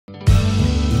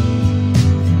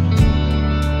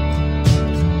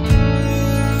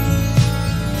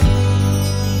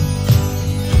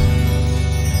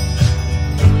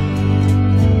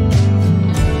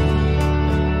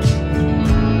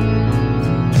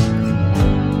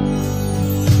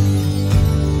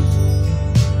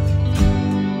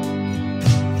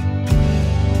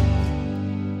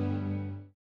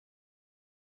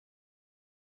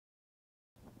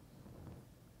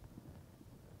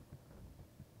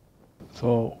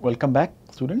So, welcome back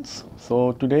students.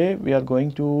 So, today we are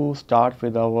going to start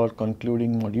with our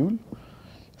concluding module.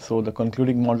 So, the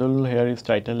concluding module here is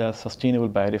titled as Sustainable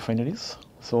Biorefineries.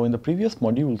 So, in the previous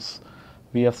modules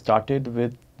we have started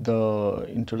with the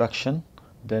introduction,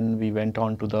 then we went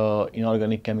on to the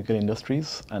inorganic chemical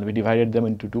industries and we divided them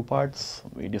into two parts.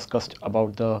 We discussed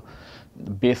about the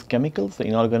base chemicals, the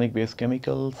inorganic base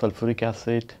chemicals, sulfuric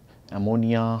acid,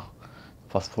 ammonia,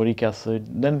 phosphoric acid.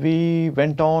 Then we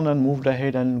went on and moved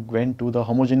ahead and went to the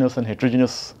homogeneous and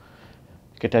heterogeneous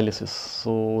catalysis.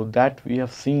 So, that we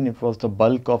have seen it was the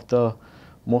bulk of the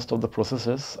most of the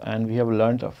processes, and we have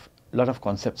learned a lot of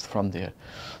concepts from there.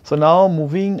 So, now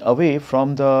moving away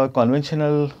from the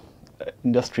conventional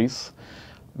industries,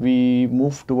 we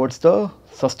move towards the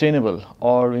sustainable,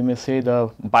 or we may say the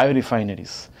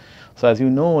biorefineries. So, as you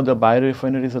know, the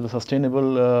biorefineries are the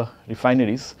sustainable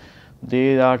refineries.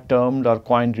 They are termed or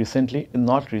coined recently,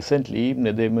 not recently,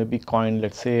 they may be coined,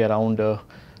 let us say, around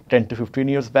 10 to 15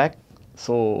 years back.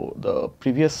 So, the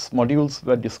previous modules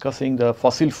were discussing the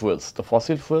fossil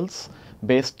fuels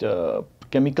based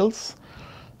chemicals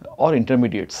or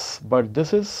intermediates, but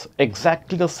this is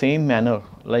exactly the same manner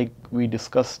like we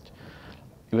discussed,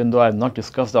 even though I have not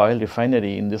discussed the oil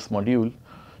refinery in this module,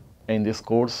 in this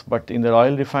course, but in the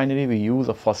oil refinery we use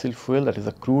a fossil fuel, that is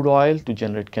a crude oil, to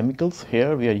generate chemicals.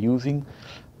 Here we are using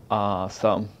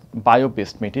some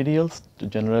bio-based materials to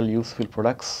generate useful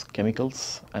products,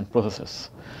 chemicals and processes.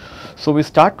 So, we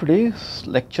start today's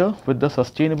lecture with the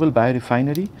sustainable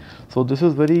biorefinery. So, this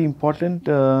is very important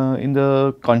in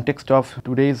the context of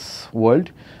today's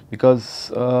world,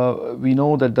 because we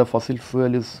know that the fossil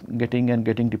fuel is getting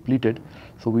depleted.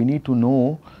 So, we need to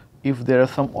know if there are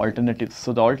some alternatives.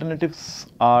 So, the alternatives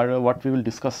are what we will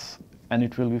discuss, and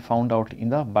it will be found out in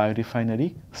the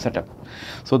biorefinery setup.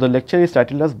 So, the lecture is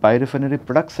titled as Biorefinery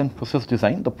Products and Process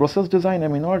Design. The process design I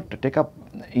may not take up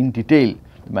in detail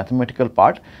the mathematical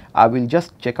part. I will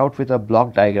just check out with a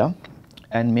block diagram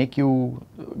and make you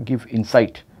give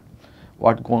insight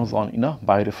what goes on in a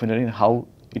biorefinery and how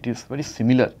it is very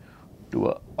similar to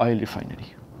a oil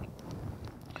refinery.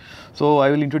 So,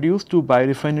 I will introduce two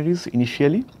biorefineries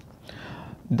initially.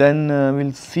 Then we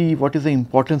will see what is the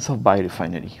importance of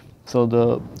biorefinery. So,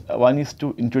 the one is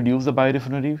to introduce the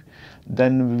biorefinery,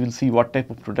 then we will see what type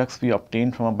of products we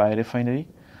obtain from a biorefinery,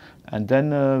 and then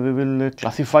we will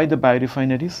classify the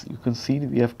biorefineries. You can see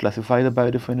we have classified the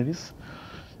biorefineries,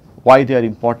 why they are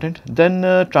important. Then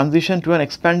transition to an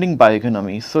expanding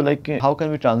bioeconomy. So, like how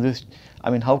can we transition,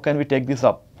 how can we take this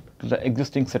up to the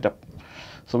existing setup?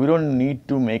 So, we do not need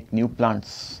to make new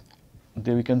plants.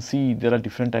 There we can see there are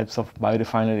different types of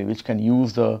biorefinery which can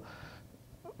use the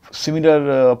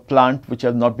similar plant which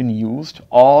has not been used,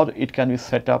 or it can be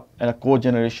set up in a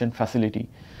cogeneration facility.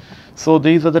 So,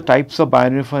 these are the types of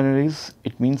biorefineries.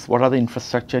 It means what are the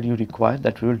infrastructure you require,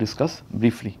 that we will discuss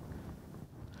briefly.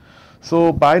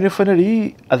 So,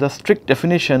 biorefinery, as a strict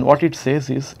definition, what it says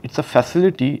is it is a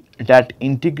facility that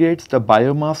integrates the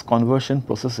biomass conversion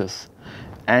processes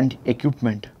and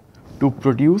equipment to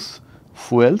produce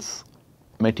fuels,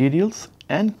 materials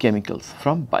and chemicals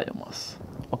from biomass.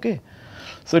 Okay.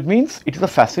 So, it means it is a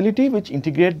facility which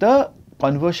integrate the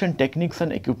conversion techniques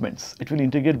and equipments. It will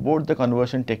integrate both the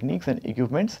conversion techniques and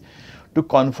equipments to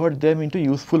convert them into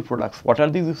useful products. What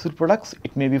are these useful products?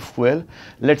 It may be fuel.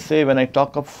 Let us say when I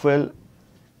talk of fuel,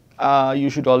 you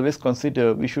should always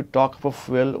consider we should talk of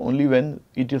fuel only when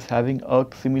it is having a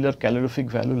similar calorific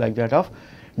value like that of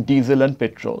diesel and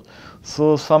petrol.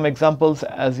 So, some examples,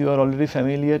 as you are already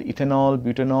familiar, ethanol,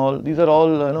 butanol, these are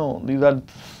all these are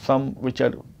some which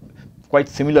are quite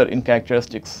similar in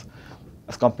characteristics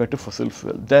as compared to fossil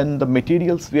fuel. Then the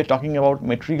materials, we are talking about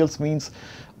materials means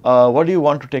what do you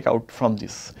want to take out from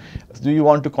this? Do you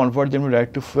want to convert them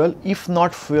right to fuel? If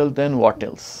not fuel, then what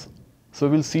else? So,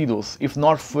 we will see those. If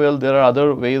not fuel, there are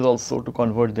other ways also to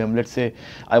convert them. Let us say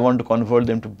I want to convert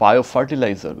them to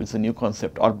biofertilizer, which is a new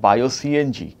concept, or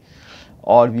bio-CNG,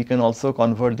 or we can also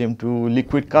convert them to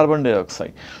liquid carbon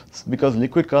dioxide, because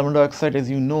liquid carbon dioxide, as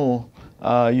you know,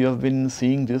 you have been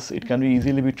seeing this, it can be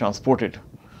easily be transported.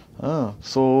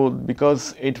 So,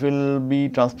 because it will be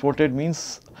transported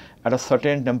means at a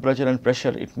certain temperature and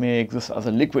pressure it may exist as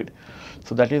a liquid.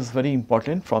 So, that is very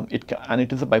important from it, and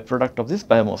it is a byproduct of this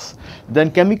biomass.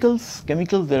 Then chemicals,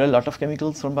 there are a lot of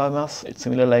chemicals from biomass. It is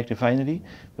similar like refinery.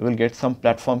 We will get some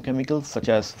platform chemicals such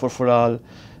as furfural,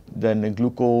 then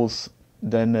glucose,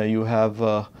 then you have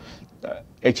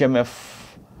HMF.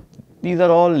 These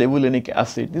are all levulinic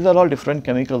acid. These are all different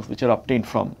chemicals which are obtained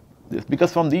from this,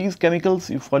 because from these chemicals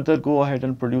you further go ahead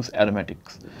and produce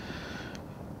aromatics.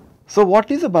 So, what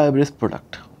is a bio-based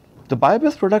product? The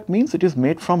bio-based product means it is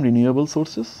made from renewable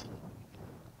sources,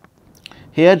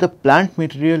 Here the plant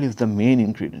material is the main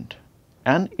ingredient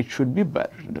and it should be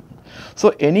biodegradable.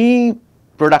 So, any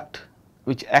product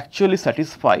which actually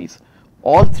satisfies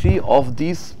all three of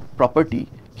these property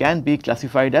can be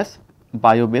classified as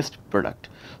bio-based product.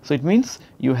 So, it means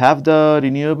you have the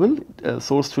renewable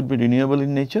source should be renewable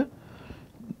in nature,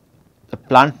 the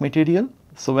plant material.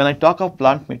 So, when I talk of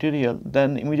plant material,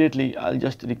 then immediately I will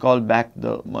just recall back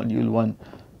the module 1.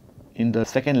 In the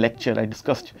second lecture I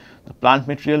discussed the plant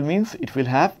material means it will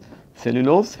have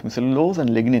cellulose, hemicellulose and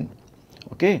lignin.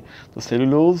 Okay. So,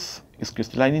 cellulose is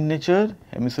crystalline in nature,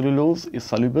 hemicellulose is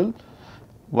soluble,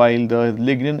 while the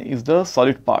lignin is the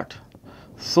solid part.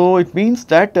 So, it means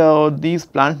that these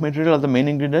plant material are the main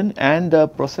ingredient and the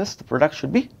processed product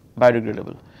should be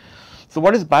biodegradable. So,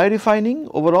 what is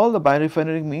biorefining? Overall, the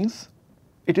biorefinery means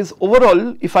it is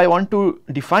overall, if I want to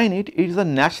define it, it is a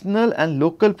national and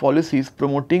local policies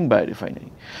promoting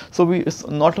biorefinery. So, we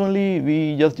not only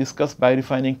we just discuss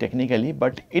biorefining technically,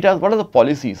 but it has what are the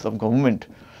policies of government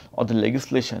or the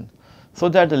legislation, so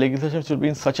that the legislation should be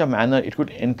in such a manner it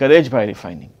could encourage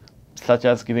biorefining, such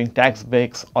as giving tax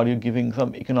breaks or you giving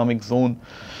some economic zone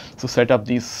to set up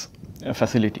this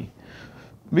facility.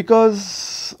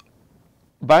 Because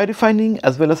biorefining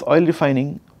as well as oil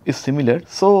refining is similar.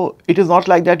 So, it is not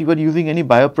like that you are using any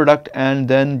bioproduct and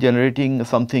then generating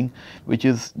something which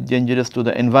is dangerous to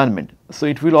the environment. So,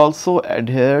 it will also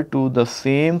adhere to the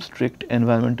same strict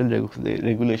environmental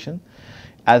regulation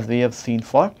as we have seen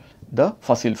for the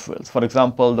fossil fuels. For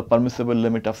example, the permissible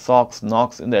limit of SOx,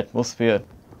 NOx in the atmosphere.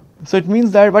 So, it means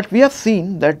that what we have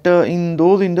seen that in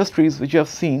those industries which you have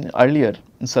seen earlier,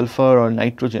 in sulfur or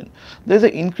nitrogen, there is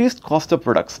an increased cost of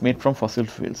products made from fossil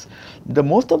fuels. The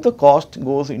most of the cost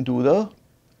goes into the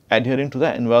adhering to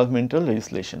the environmental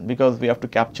legislation, because we have to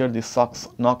capture this SOx,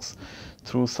 NOx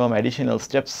through some additional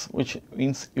steps, which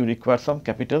means you require some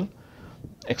capital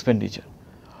expenditure.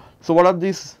 So, what are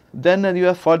these? Then you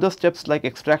have further steps like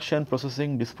extraction,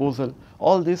 processing, disposal,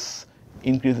 all this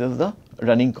increases the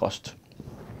running cost.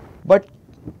 But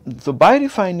the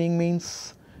biorefining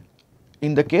means,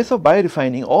 in the case of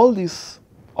biorefining, all these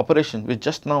operations which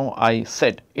just now I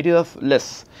said, it is of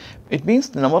less. It means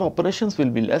the number of operations will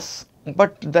be less,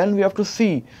 but then we have to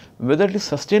see whether it is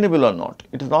sustainable or not.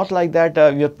 It is not like that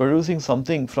we are producing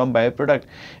something from bioproduct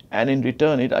and in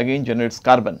return it again generates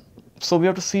carbon. So, we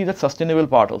have to see that sustainable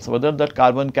part also, whether that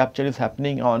carbon capture is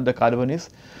happening or the carbon is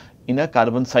in a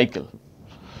carbon cycle.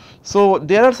 So,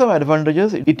 there are some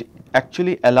advantages. It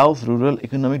actually allows rural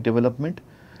economic development,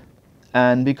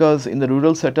 and because in the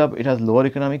rural setup it has lower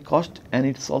economic cost and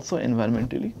it is also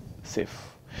environmentally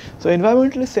safe. So,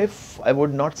 environmentally safe, I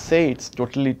would not say it is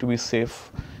totally to be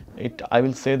safe. I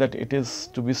will say that it is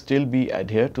to be still be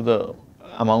adhered to the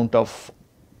amount of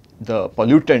the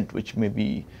pollutant which may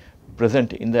be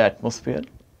present in the atmosphere.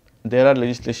 There are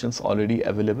legislations already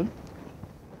available.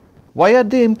 Why are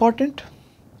they important?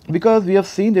 Because we have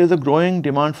seen there is a growing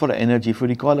demand for energy. If you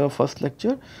recall our first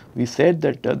lecture, we said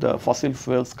that the fossil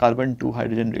fuels carbon to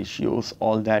hydrogen ratios,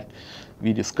 all that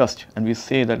we discussed, and we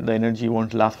say that the energy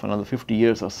won't last for another 50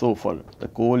 years or so. For the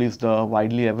coal is the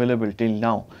widely available till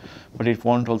now, but it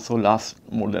won't also last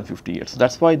more than 50 years. So,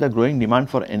 that is why the growing demand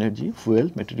for energy,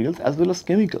 fuel, materials as well as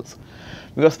chemicals,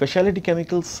 because specialty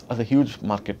chemicals has a huge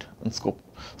market and scope.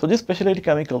 So, these specialty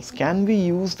chemicals, can we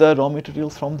use the raw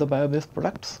materials from the bio-based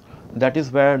products? That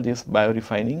is where this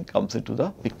biorefining comes into the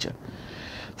picture.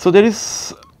 So, there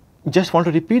is, just want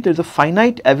to repeat, there is a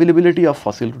finite availability of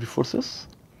fossil resources.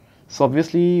 So,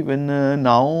 obviously, when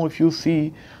now if you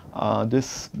see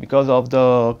this, because of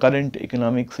the current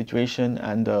economic situation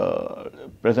and the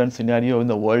present scenario in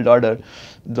the world order,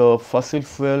 the fossil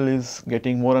fuel is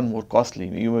getting more and more costly.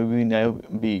 You may now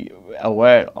be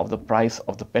aware of the price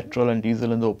of the petrol and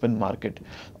diesel in the open market,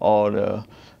 or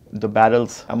the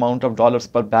barrels, amount of dollars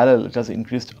per barrel, it has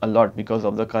increased a lot because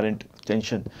of the current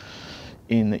tension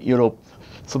in Europe.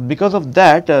 So, because of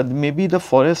that maybe the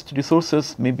forest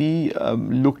resources may be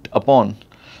looked upon.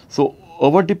 So,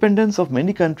 over dependence of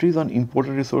many countries on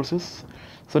imported resources.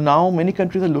 So, now many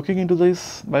countries are looking into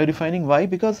this biorefining. Why?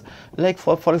 Because like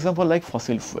for example, like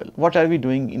fossil fuel, what are we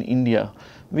doing in India?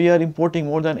 We are importing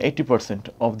more than 80%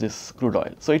 of this crude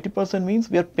oil. So, 80% means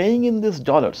we are paying in this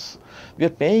dollars, we are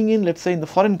paying in, let us say, in the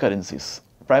foreign currencies,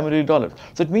 primarily dollars.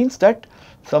 So, it means that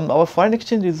our foreign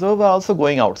exchange reserve are also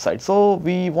going outside. So,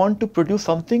 we want to produce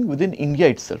something within India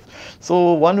itself.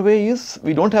 So, one way is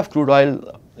we do not have crude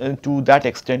oil to that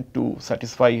extent to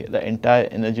satisfy the entire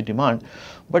energy demand,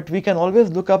 but we can always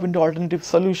look up into alternative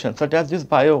solutions such as these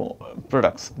bio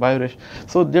products,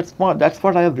 So, that is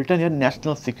what I have written here,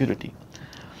 national security.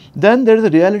 Then there is the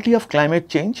reality of climate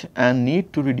change and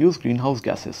need to reduce greenhouse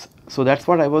gases. So that's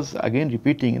what I was again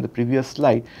repeating in the previous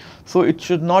slide. So it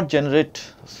should not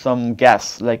generate some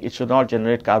gas, like it should not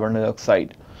generate carbon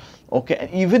dioxide. Okay, and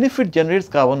even if it generates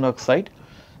carbon dioxide,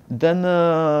 then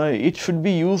it should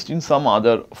be used in some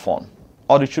other form,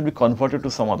 or it should be converted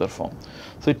to some other form.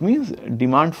 So it means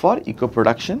demand for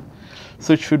eco-production.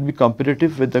 So it should be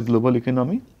competitive with the global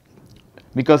economy,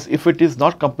 because if it is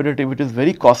not competitive, it is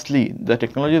very costly, the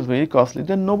technology is very costly,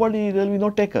 then there will be no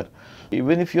taker.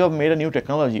 Even if you have made a new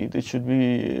technology, it should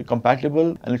be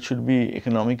compatible and it should be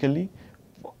economically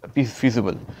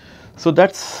feasible. So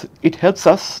it helps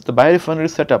us, the biorefinery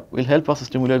setup will help us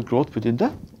stimulate growth within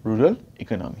the rural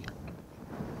economy.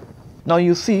 Now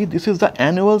you see, this is the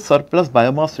annual surplus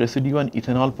biomass residue and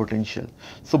ethanol potential.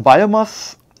 So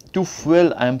biomass to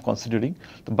fuel I am considering.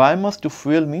 The biomass to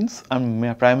fuel means I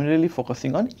am primarily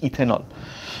focusing on ethanol.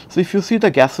 So if you see, the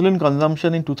gasoline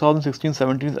consumption in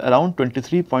 2016-17 is around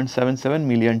 23.77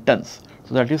 million tons.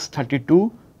 So that is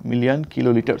 32 million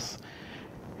kiloliters.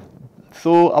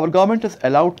 So our government has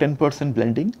allowed 10%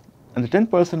 blending, and the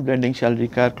 10% blending shall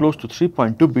require close to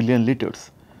 3.2 billion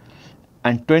liters.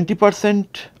 And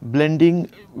 20% blending,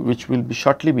 which will be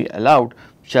shortly be allowed,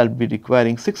 shall be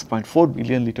requiring 6.4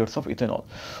 billion liters of ethanol.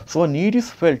 So a need is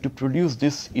felt to produce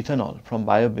this ethanol from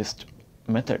bio-based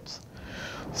methods.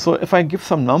 So if I give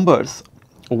some numbers,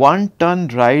 1 ton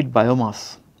dried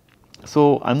biomass.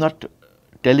 So I am not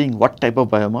telling what type of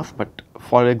biomass, but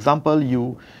for example,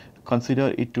 you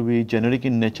consider it to be generic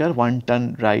in nature. 1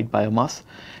 ton dried biomass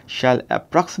shall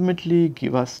approximately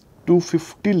give us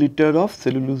 250 liter of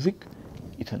cellulosic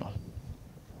ethanol.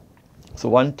 So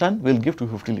 1 ton will give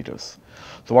 250 liters.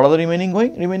 So what are the remaining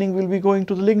going? Remaining will be going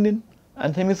to the lignin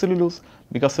and hemicellulose,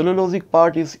 because cellulosic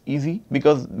part is easy,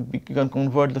 because you can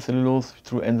convert the cellulose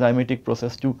through enzymatic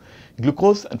process to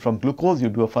glucose, and from glucose you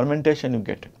do a fermentation, you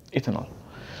get ethanol.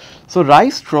 So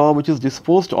rice straw, which is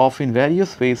disposed of in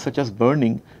various ways such as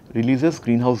burning, releases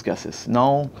greenhouse gases.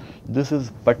 Now this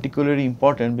is particularly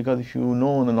important, because if you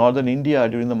know, in northern India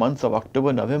during the months of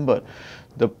October, November,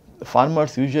 the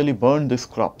farmers usually burn these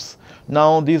crops.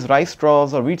 Now these rice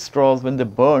straws or wheat straws, when they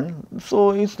burn,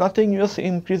 so it's nothing, just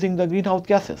increasing the greenhouse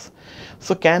gases.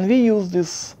 So can we use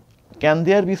this, can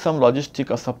there be some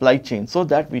logistic or supply chain so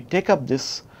that we take up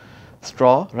this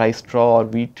straw, rice straw or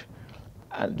wheat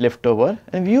leftover,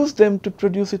 and we use them to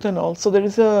produce ethanol? So there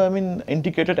is a,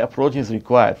 integrated approach is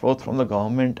required both from the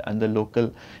government and the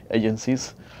local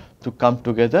agencies to come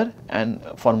together and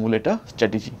formulate a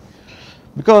strategy.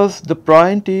 Because the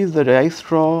point is, the rice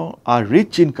straw are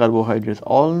rich in carbohydrates,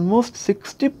 almost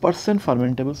 60%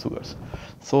 fermentable sugars.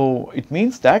 So it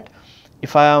means that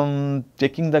if I am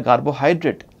taking the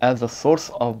carbohydrate as a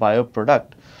source of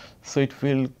bioproduct, so it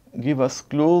will give us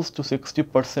close to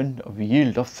 60% of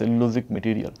yield of cellulosic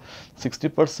material.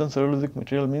 60% cellulosic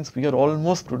material means we are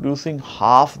almost producing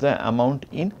half the amount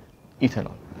in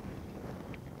ethanol.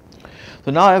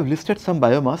 So now I have listed some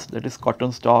biomass, that is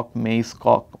cotton stalk, maize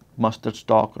stalk, mustard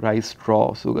stalk, rice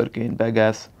straw, sugarcane,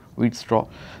 bagasse, wheat straw.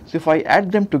 So if I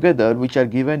add them together, which are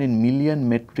given in million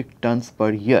metric tons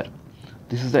per year,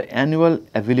 this is the annual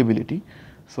availability.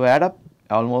 So add up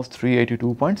almost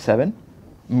 382.7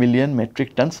 million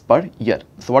metric tons per year.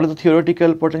 So what is the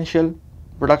theoretical potential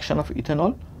production of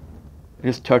ethanol? It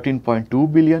is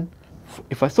 13.2 billion.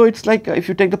 So it's like, if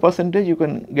you take the percentage, you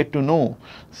can get to know,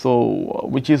 so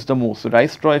which is the most. So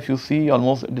rice straw, if you see,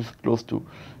 almost it is close to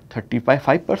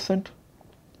 35%.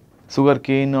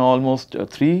 Sugarcane almost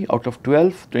 3 out of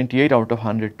 12, 28 out of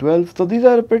 112. So these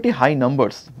are pretty high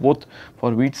numbers, both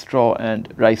for wheat straw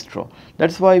and rice straw.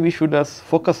 That's why we should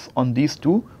focus on these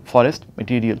two forest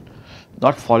material.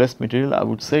 Not forest material, I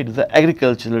would say it is the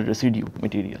agricultural residue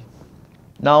material.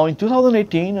 Now in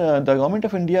 2018, the government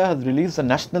of India has released the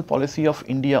National Policy of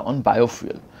India on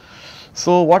Biofuel.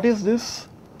 So what is this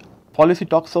policy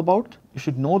talks about? You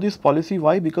should know this policy.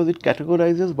 Why? Because it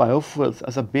categorizes biofuels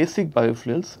as a basic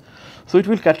biofuels. So it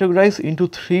will categorize into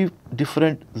 3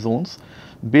 different zones.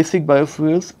 Basic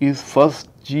biofuels is first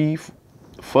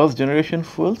generation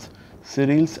fuels,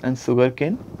 cereals and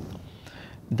sugarcane.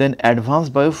 Then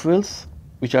advanced biofuels,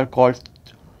 which are called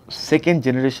second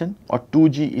generation or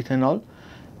 2G ethanol.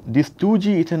 This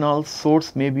 2G ethanol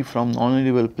source may be from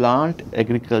non-renewable plant,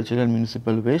 agricultural and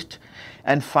municipal waste.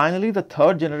 And finally, the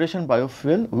third generation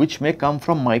biofuel, which may come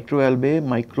from microalgae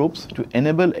microbes to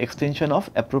enable extension of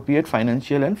appropriate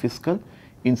financial and fiscal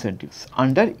incentives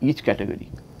under each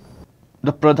category.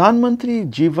 The Pradhan Mantri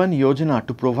Jeevan Yojana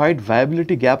to provide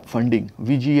viability gap funding,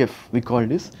 VGF we call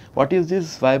this. What is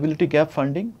this viability gap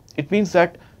funding? It means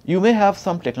that you may have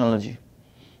some technology,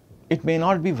 it may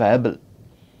not be viable.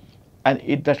 and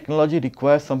that technology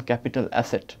requires some capital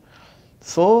asset.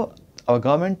 So, our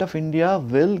government of India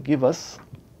will give us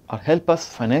or help us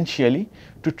financially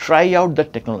to try out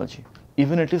that technology,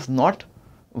 even it is not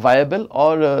viable,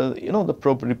 or the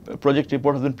project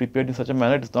report has been prepared in such a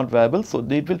manner it is not viable. So,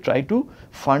 they will try to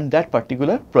fund that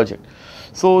particular project.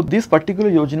 So, this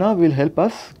particular Yojana will help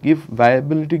us give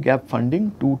viability gap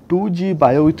funding to 2G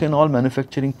bioethanol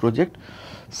manufacturing project,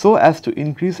 so as to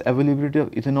increase availability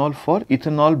of ethanol for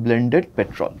ethanol blended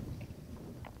petrol.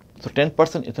 So, 10%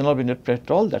 ethanol blended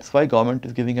petrol, that is why government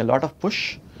is giving a lot of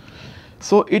push.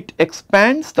 So, it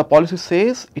expands, the policy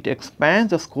says it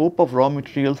expands the scope of raw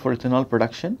materials for ethanol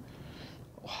production.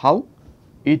 How?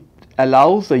 It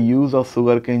allows the use of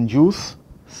sugarcane juice,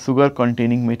 sugar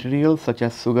containing materials such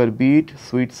as sugar beet,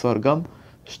 sweet sorghum,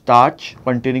 starch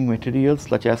containing materials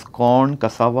such as corn,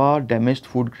 cassava, damaged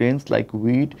food grains like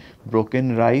wheat,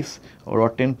 broken rice,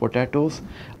 rotten potatoes,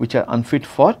 which are unfit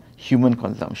for human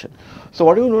consumption. So,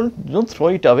 what you don't throw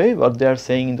it away, what they are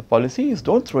saying in the policy is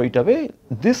don't throw it away,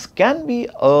 this can be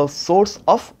a source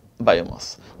of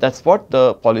biomass. That is what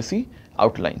the policy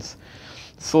outlines.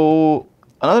 So,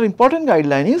 another important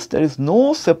guideline is there is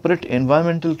no separate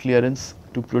environmental clearance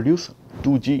to produce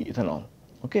 2G ethanol.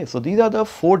 Okay. So, these are the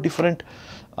 4 different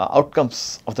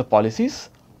outcomes of the policies.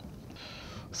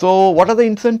 So, what are the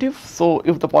incentives? So,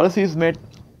 if the policy is made,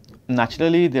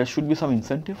 naturally there should be some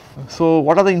incentive. So,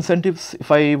 what are the incentives? If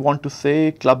I want to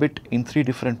say club it in 3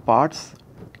 different parts,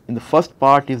 in the first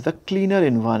part is the cleaner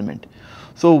environment.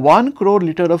 So, 1 crore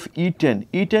liter of E10,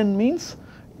 E10 means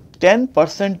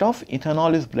 10% of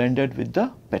ethanol is blended with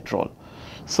the petrol.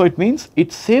 So, it means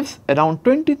it saves around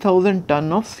 20,000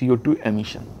 ton of CO2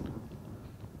 emission.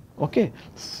 Okay.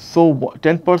 So,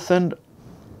 10%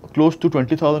 close to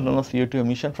 20,000 ton of CO2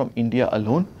 emission from India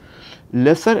alone,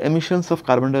 lesser emissions of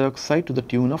carbon dioxide to the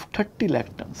tune of 30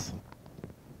 lakh tons.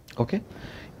 Okay.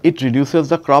 It reduces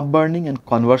the crop burning and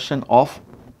conversion of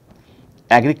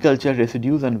agriculture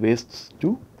residues and wastes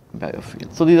to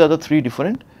biofuel. So, these are the 3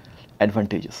 different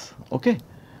advantages. Okay.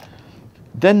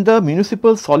 Then the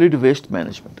municipal solid waste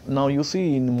management. Now, you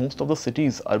see in most of the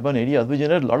cities, urban areas, we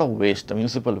generate a lot of waste,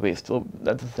 municipal waste. So,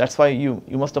 that's why you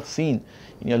must have seen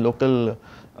in your local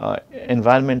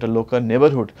environment or local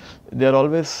neighborhood, they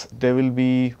will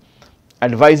be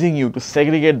advising you to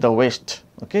segregate the waste.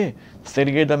 Okay.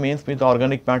 Segregate the means with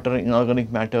organic matter,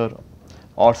 inorganic matter,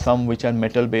 or some which are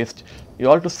metal based. You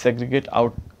all to segregate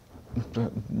out.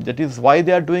 That is why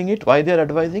they are doing it, why they are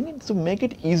advising it, to make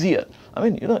it easier. I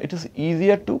mean, it is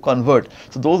easier to convert.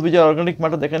 So, those which are organic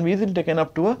matter, they can be easily taken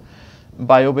up to a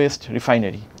bio-based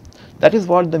refinery. That is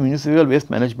what the municipal waste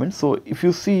management. So, if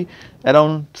you see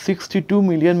around 62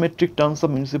 million metric tons of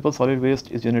municipal solid waste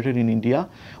is generated in India,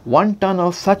 1 ton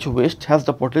of such waste has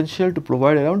the potential to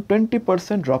provide around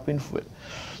 20% drop in fuel.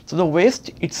 So, the waste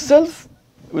itself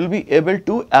will be able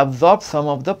to absorb some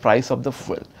of the price of the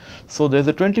fuel. So, there is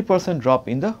a 20% drop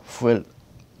in the fuel.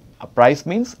 A price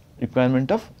means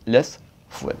requirement of less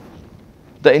fuel.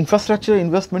 The infrastructure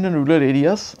investment in rural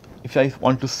areas, if I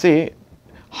want to say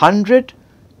 100,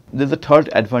 there is a third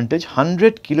advantage,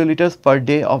 100 kiloliters per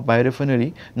day of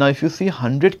biorefinery. Now, if you see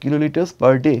 100 kiloliters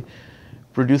per day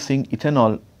producing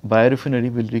ethanol,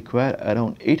 biorefinery will require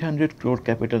around 800 crore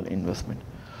capital investment.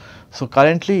 So,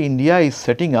 currently India is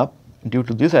setting up, due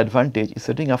to this advantage, is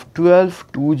setting up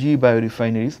 12 2G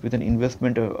biorefineries with an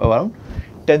investment of around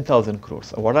 10,000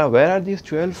 crores. Where are these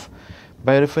 12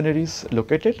 biorefineries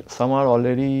located? Some are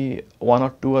already, 1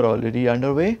 or 2 are already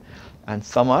underway, and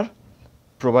some are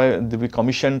to be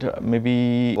commissioned.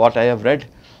 Maybe what I have read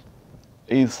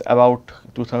is about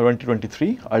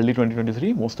 2023, early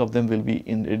 2023, most of them will be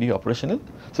ready operational.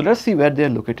 So, let us see where they are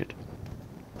located.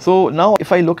 So, now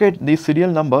if I look at the serial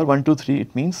number 1, 2, 3,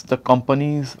 it means the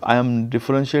companies, I am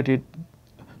differentiated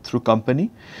through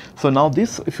company. So, now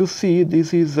this, if you see,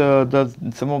 this is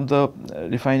some of the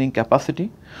refining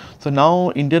capacity. So,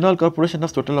 now Indian Oil Corporation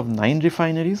has total of 9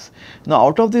 refineries. Now,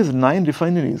 out of these 9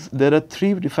 refineries, there are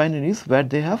 3 refineries where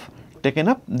they have taken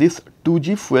up this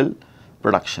 2G fuel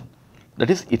production,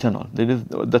 that is ethanol. There is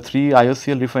the 3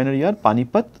 IOCL refinery are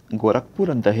Panipat, Gorakhpur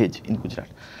and Dahej in Gujarat.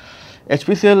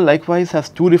 HPCL likewise has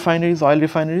 2 refineries, oil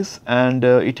refineries, and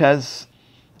it has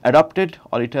adopted,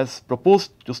 or it has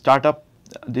proposed to start up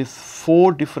these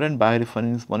 4 different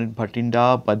biorefineries, one in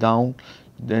Bhatinda, Badaun,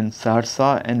 then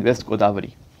Saharsa and West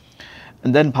Godavari.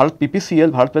 And then Bharat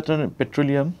PPCL, Bharat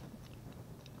Petroleum,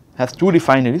 has 2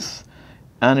 refineries,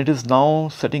 and it is now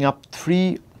setting up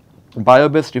 3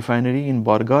 bio-based refinery in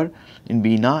Borgar, in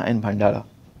Bina and Bhandara.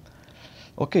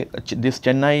 Okay, this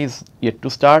Chennai is yet to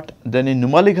start. Then in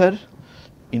Numaligarh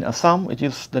in Assam, which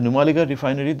is the Numaligarh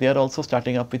refinery, they are also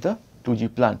starting up with a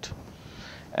 2G plant.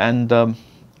 And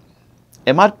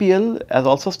MRPL has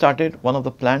also started one of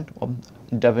the plant of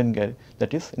Davangere,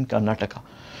 that is in Karnataka.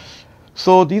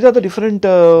 So these are the different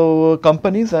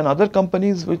companies, and other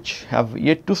companies which have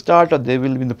yet to start, or they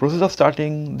will be in the process of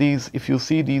starting. These, if you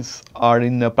see, these are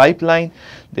in the pipeline.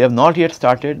 They have not yet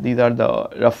started. These are the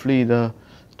roughly the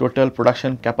total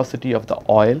production capacity of the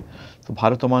oil. So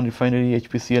Bharat Refinery,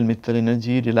 HPCL, Mittal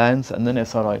Energy, Reliance, and then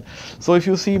SR Oil. So if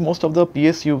you see, most of the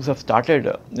PSUs have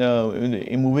started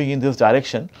moving in this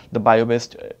direction, the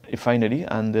bio-based refinery,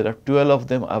 and there are 12 of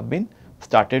them have been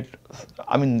started.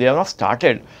 I mean, they have not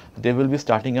started, they will be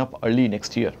starting up early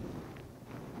next year.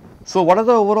 So what are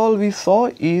the overall we saw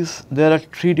is there are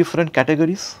 3 different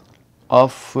categories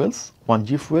of fuels: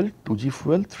 1G fuel, 2G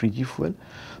fuel, 3G fuel.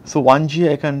 So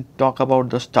 1G I can talk about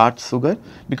the starch sugar,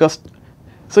 because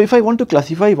so if I want to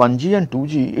classify 1G and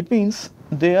 2G, it means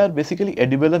they are basically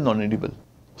edible and non-edible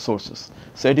sources.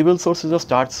 So edible sources are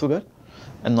starch sugar,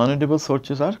 and non-edible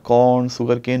sources are corn,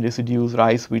 sugarcane residues,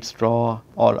 rice, wheat straw,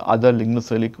 or other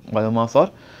lignocellulosic biomass or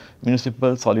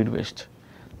municipal solid waste.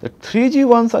 The 3G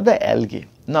ones are the algae.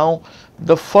 Now,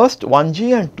 the first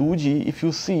 1G and 2G, if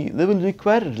you see, they will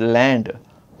require land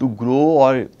to grow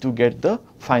or to get the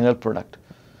final product.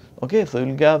 Okay, so you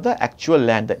will get the actual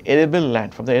land, the arable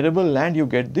land. From the arable land, you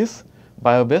get this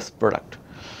bio-based product.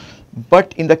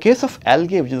 But in the case of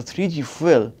algae, which is a 3G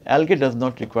fuel, algae does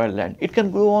not require land. It can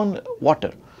grow on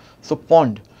water. So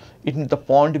pond, the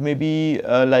pond may be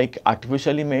like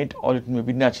artificially made, or it may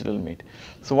be naturally made.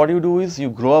 So what you do is you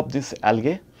grow up this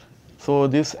algae. So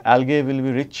this algae will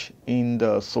be rich in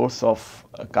the source of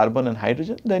carbon and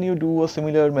hydrogen. Then you do a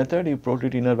similar method, you put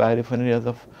it in a biorefinery as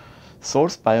a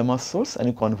source, biomass source, and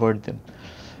you convert them.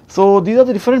 So these are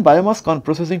the different biomass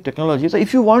processing technologies. So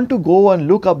if you want to go and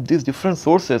look up these different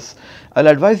sources, I will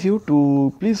advise you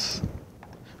to please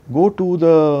go to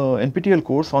the NPTEL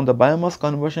course on the biomass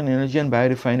conversion, energy and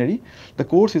biorefinery. The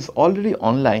course is already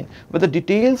online, but the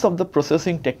details of the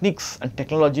processing techniques and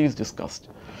technology is discussed.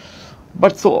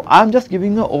 But so I am just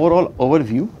giving an overall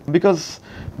overview, because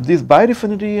this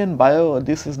biorefinery and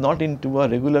this is not into a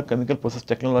regular chemical process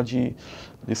technology,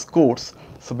 this course.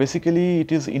 So basically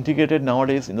it is integrated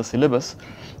nowadays in the syllabus.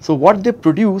 So what they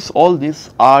produce, all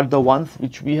these are the ones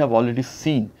which we have already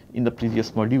seen in the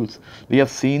previous modules. We have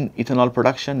seen ethanol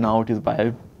production, now it is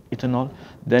bioethanol.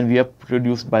 Then we have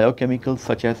produced biochemicals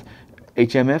such as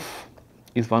HMF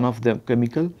is one of the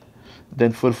chemical,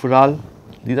 then furfural.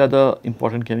 These are the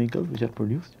important chemicals which are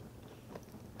produced.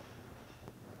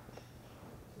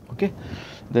 Okay.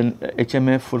 Then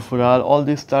HMF, furfural, all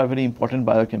these are very important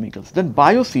biochemicals. Then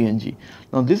bio-CNG.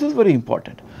 Now this is very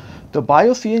important. The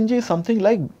bio-CNG is something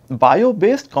like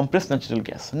bio-based compressed natural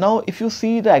gas. Now if you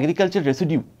see the agricultural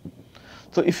residue,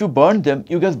 so if you burn them,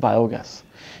 you get biogas.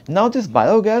 Now this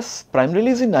biogas primarily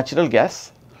is in natural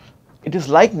gas. It is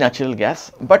like natural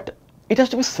gas, but it has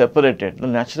to be separated. The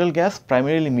natural gas,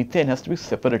 primarily methane, has to be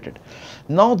separated.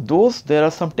 Now there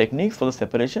are some techniques for the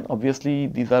separation. Obviously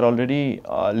these are already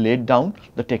laid down,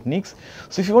 the techniques.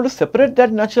 So if you want to separate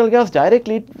that natural gas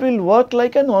directly, it will work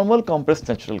like a normal compressed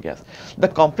natural gas. The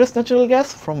compressed natural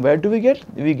gas, from where do we get?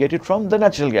 We get it from the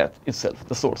natural gas itself,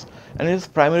 the source, and it is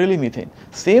primarily methane.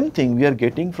 Same thing we are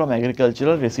getting from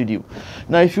agricultural residue.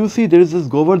 Now if you see, there is this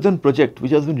Govardhan project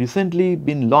which has been recently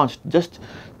been launched just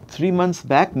 3 months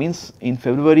back, means in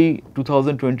February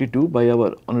 2022 by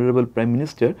our Honorable Prime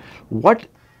Minister. What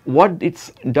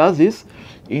it does is,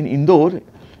 in Indore,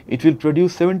 it will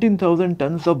produce 17,000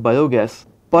 tons of biogas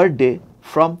per day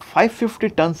from 550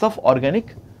 tons of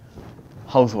organic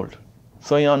household.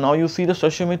 So now you see the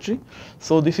stoichiometry.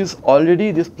 So this is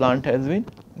already, this plant has been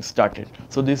started.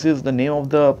 So this is the name of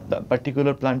the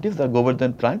particular plant, is the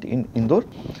Govardhan plant in Indore.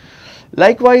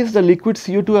 Likewise, the liquid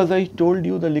CO2, as I told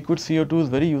you, the liquid CO2 is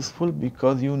very useful,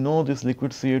 because you know this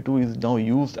liquid CO2 is now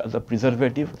used as a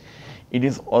preservative. It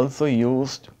is also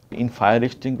used in fire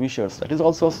extinguishers. That is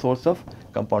also a source of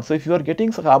compound. So if you are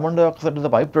getting carbon dioxide as a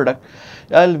byproduct,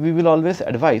 we will always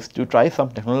advise to try some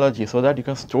technology so that you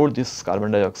can store this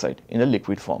carbon dioxide in a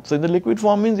liquid form. So in the liquid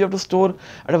form means you have to store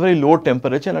at a very low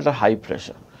temperature and at a high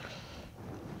pressure.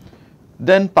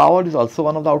 Then power is also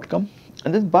one of the outcome.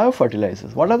 And then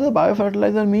biofertilizers. What are the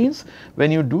biofertilizer means?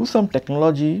 When you do some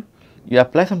technology, you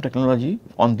apply some technology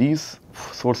on these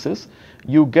sources,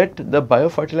 you get the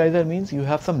biofertilizer, means you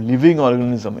have some living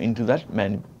organism into that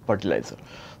fertilizer.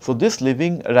 So this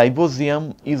living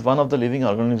ribosome is one of the living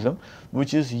organism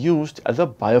which is used as a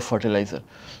biofertilizer.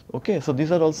 Okay, so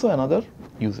these are also another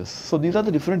uses. So these are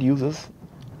the different uses.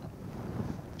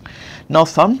 Now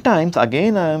sometimes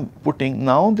again I am putting,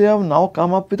 now they have now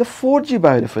come up with a 4G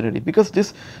biorefinery, because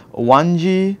this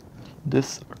 1G,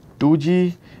 this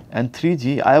 2G and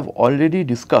 3G I have already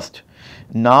discussed.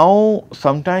 Now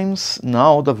sometimes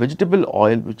now the vegetable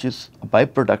oil, which is a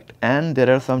byproduct, and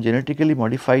there are some genetically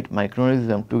modified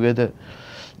microorganisms together,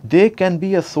 they can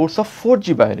be a source of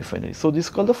 4G biorefinery. So this is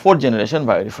called the 4th generation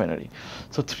biorefinery.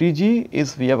 So 3G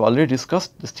is, we have already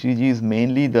discussed, this 3G is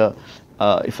mainly the,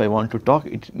 if I want to talk,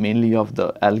 it's mainly of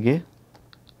the algae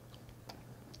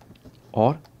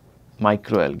or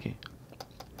microalgae.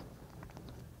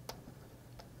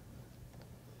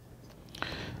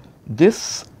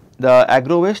 This, the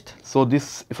agro waste, so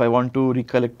this, if I want to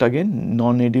recollect again,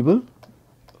 non-edible,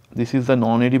 this is the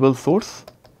non-edible source,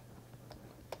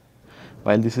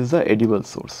 while this is the edible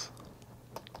source.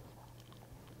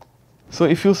 So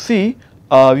if you see,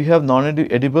 we have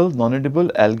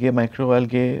non-edible, algae,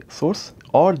 microalgae source,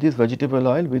 or this vegetable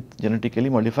oil with genetically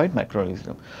modified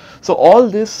microorganism. So all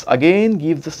this again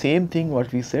gives the same thing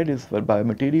what we said is for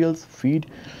biomaterials,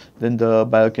 feed, then the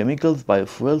biochemicals,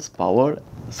 biofuels, power,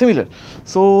 similar.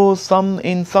 So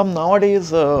in some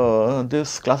nowadays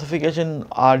this classification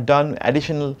are done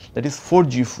additional, that is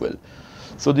 4G fuel.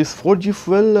 So this 4G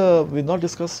fuel we will not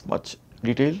discuss much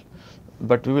detail,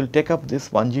 but we will take up this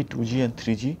 1G, 2G and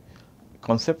 3G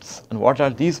concepts and what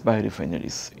are these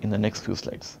biorefineries in the next few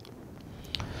slides.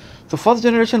 So first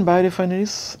generation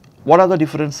biorefineries, what are the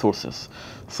different sources?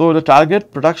 So the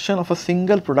target production of a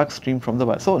single product stream from the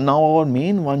bio. So now our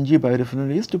main 1G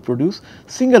biorefinery is to produce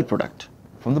single product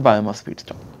from the biomass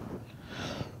feedstock.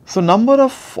 So number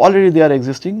of already they are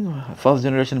existing first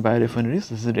generation biorefineries.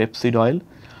 This is rapeseed oil.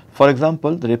 For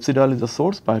example, the rapeseed oil is the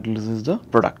source, biodiesel is the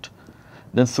product.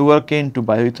 Then sugarcane to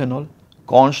bioethanol,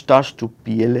 cornstarch to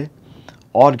PLA,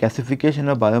 or gasification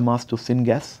of biomass to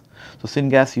syngas. So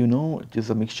syngas, you know, it is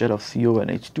a mixture of CO and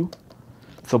H2.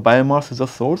 So biomass is a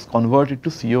source, convert it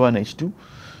to CO and H2,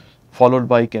 followed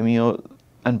by chemical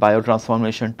and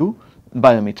biotransformation to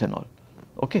biomethanol.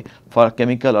 Okay, for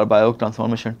chemical or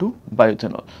biotransformation to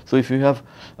bioethanol. So if you have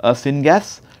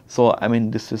syngas, so I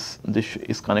mean this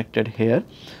is connected here.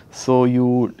 So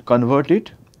you convert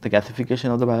it, the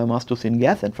gasification of the biomass to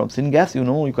syngas, and from syngas, you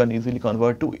know, you can easily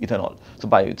convert to ethanol, so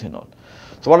bioethanol.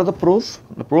 So what are the pros?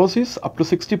 The pros is up to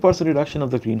 60% reduction of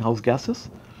the greenhouse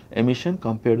gases emission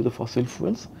compared to the fossil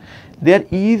fuels. They are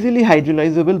easily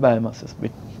hydrolyzable biomasses. But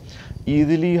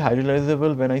easily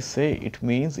hydrolyzable, when I say, it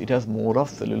means it has more of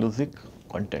cellulosic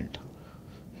content,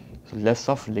 so less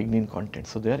of lignin content.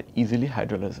 So they are easily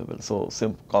hydrolyzable. So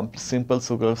simple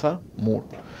sugars are more.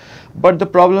 But the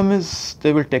problem is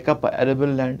they will take up arable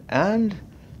land and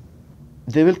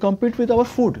they will compete with our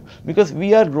food, because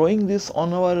we are growing this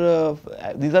on our,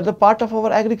 these are the part of our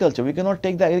agriculture. We cannot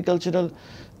take the agricultural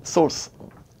source,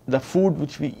 the food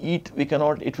which we eat, we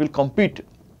cannot, it will compete,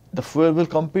 the fuel will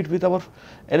compete with our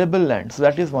arable land. So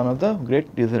that is one of the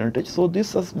great disadvantages. So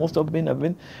this has most of have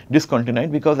been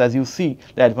discontinued, because as you see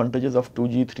the advantages of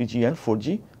 2G, 3G and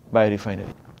 4G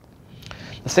biorefinery.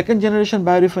 The second generation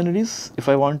biorefineries, if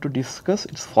I want to discuss,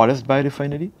 it's forest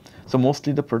biorefinery. So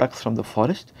mostly the products from the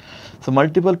forest. So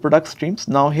multiple product streams.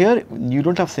 Now here you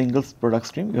don't have single product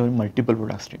stream, you have multiple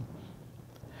product stream.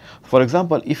 For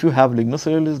example, if you have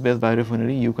lignocellulose based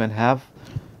biorefinery, you can have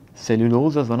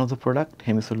cellulose as one of the product,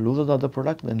 hemicellulose as the other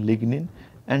product, then lignin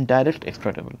and direct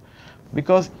extractable.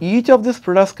 Because each of these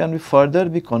products can be further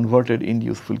be converted into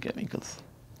useful chemicals.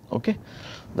 Okay,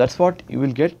 that's what you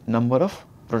will get number of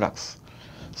products.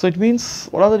 So it means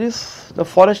what are these? The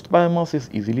forest biomass is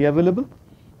easily available.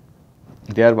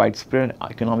 They are widespread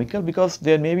and economical, because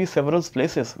there may be several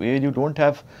places where you don't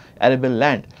have arable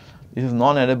land. This is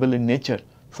non-arable in nature.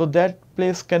 So that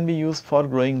place can be used for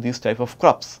growing these type of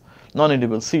crops,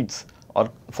 non-edible seeds or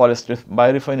forest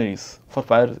biorefineries, for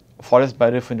forest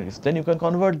biorefineries. Then you can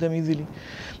convert them easily.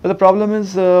 But the problem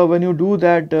is when you do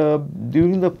that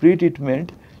during the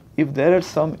pre-treatment, if there are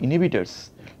some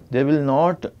inhibitors, they will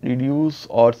not reduce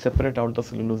or separate out the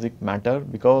cellulosic matter,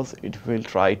 because it will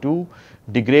try to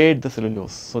degrade the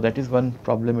cellulose. So that is one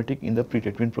problematic in the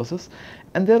pre-treatment process.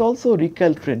 And they are also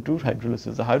recalcitrant to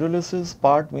hydrolysis. The hydrolysis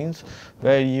part means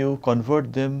where you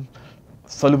convert them,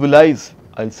 solubilize,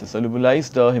 I will say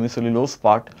solubilize the hemicellulose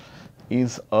part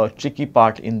is a tricky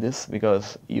part in this,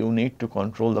 because you need to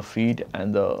control the feed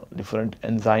and the different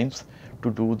enzymes to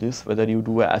do this, whether you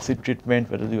do acid treatment,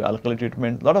 whether you do alkali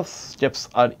treatment, lot of steps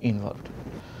are involved.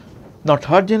 Now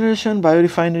third generation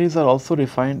biorefineries are also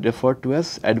referred to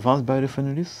as advanced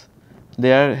biorefineries.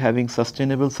 They are having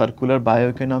sustainable circular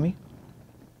bioeconomy.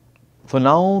 So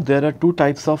now there are two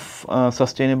types of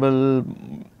sustainable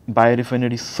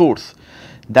biorefinery source.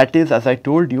 That is, as I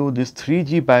told you, these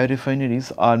 3G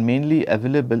biorefineries are mainly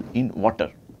available in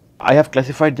water. I have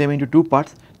classified them into two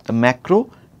parts, the macro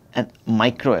and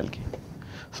microalgae.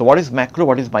 So what is macro,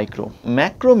 what is micro?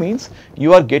 Macro means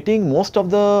you are getting most of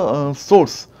the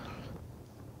source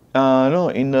no,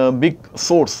 in a big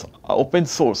source, open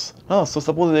source. So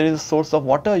suppose there is a source of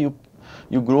water,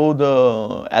 you grow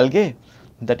the algae,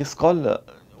 that is called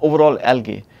overall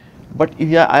algae. But if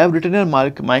I have written a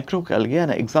micro algae, an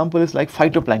example is like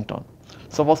phytoplankton.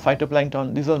 Suppose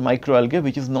phytoplankton, these are micro algae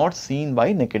which is not seen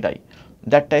by naked eye.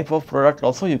 That type of product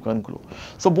also you can grow.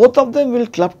 So both of them will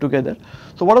club together.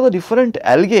 So what are the different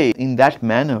algae in that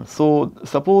manner? So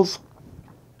suppose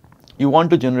you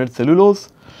want to generate cellulose,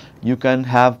 you can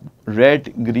have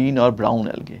red, green or brown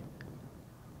algae.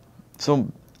 So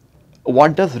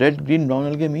what does red, green, brown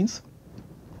algae means?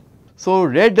 So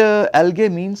red algae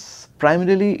means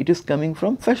primarily it is coming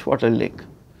from freshwater lake.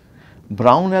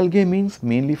 Brown algae means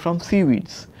mainly from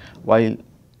seaweeds, while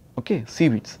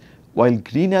seaweeds. While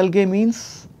green algae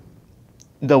means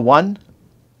the one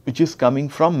which is coming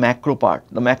from macro part.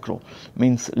 The macro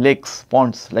means lakes,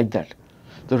 ponds, like that.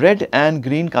 The red and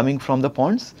green coming from the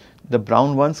ponds, the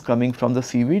brown ones coming from the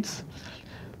seaweeds.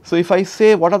 So if I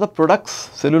say what are the products,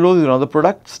 cellulose is another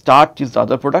product, starch is the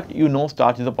other product, you know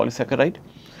starch is a polysaccharide.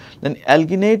 Then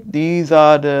alginate, these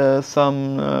are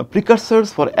some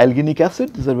precursors for alginic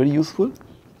acid, these are very useful.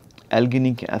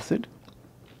 Alginic acid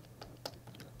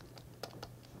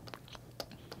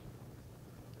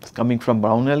is coming from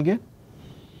brown algae.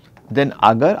 Then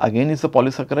agar, again is a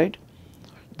polysaccharide.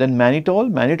 Then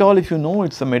mannitol, mannitol if you know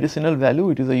it is a medicinal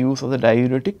value, it is a use as a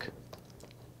diuretic.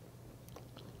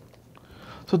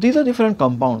 So these are different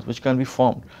compounds which can be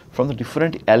formed from the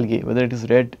different algae, whether it is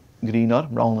red, green or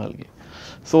brown algae.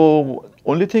 So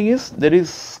only thing is there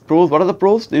is pros. What are the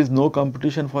pros? There is no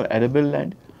competition for arable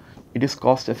land. It is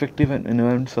cost effective and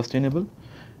environment sustainable.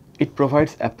 It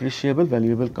provides appreciable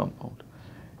valuable compound.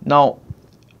 Now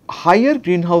higher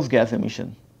greenhouse gas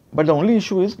emission, but the only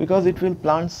issue is because it will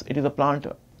plants, it is a plant,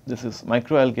 this is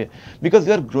microalgae, because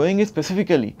you are growing it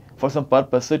specifically for some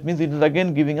purpose, so it means it is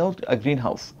again giving out a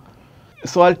greenhouse.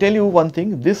 So I'll tell you one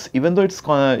thing, this even though it's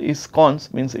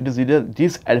cons means it is either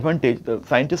disadvantage, the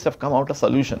scientists have come out a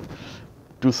solution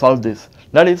to solve this.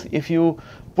 That is, if you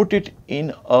put it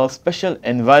in a special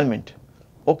environment,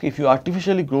 okay, if you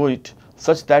artificially grow it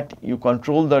such that you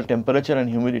control the temperature and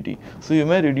humidity, so you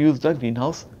may reduce the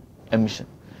greenhouse emission.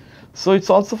 So it's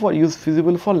also for use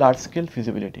feasible for large scale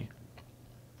feasibility.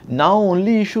 Now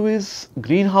only issue is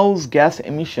greenhouse gas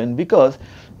emission, because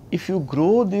if you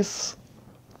grow this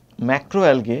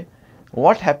macroalgae,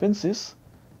 what happens is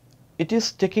it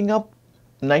is taking up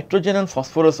nitrogen and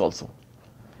phosphorus also.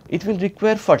 It will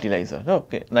require fertilizer,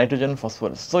 okay, nitrogen and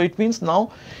phosphorus. So it means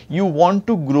now you want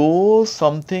to grow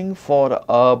something for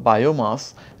a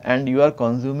biomass and you are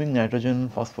consuming nitrogen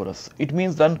and phosphorus. It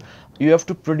means then you have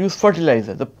to produce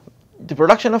fertilizer. The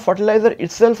production of fertilizer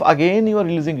itself, again you are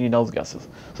releasing greenhouse gases.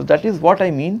 So that is what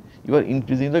I mean, you are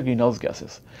increasing the greenhouse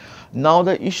gases. Now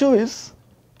the issue is,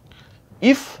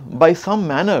 if by some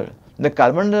manner the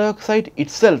carbon dioxide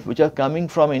itself which are coming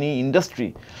from any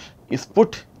industry is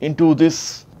put into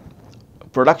this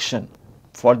production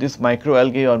for this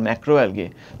microalgae or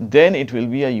macroalgae, then it will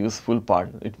be a useful part.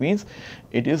 It means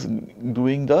it is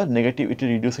doing the negative, it is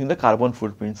reducing the carbon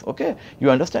footprints, okay. You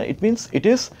understand, it means it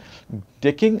is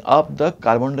taking up the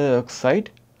carbon dioxide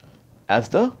as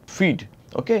the feed,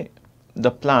 okay.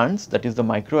 The plants, that is the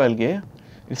microalgae,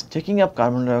 is taking up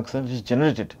carbon dioxide which is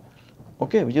generated,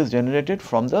 okay, which is generated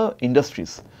from the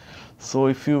industries. So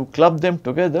if you club them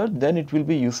together, then it will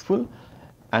be useful,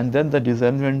 and then the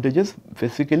disadvantages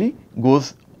basically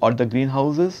goes, or the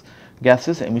greenhouses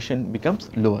gases emission becomes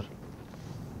lower.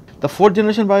 The fourth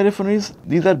generation biorefineries,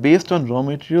 these are based on raw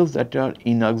materials that are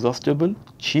inexhaustible,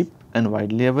 cheap and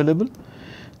widely available.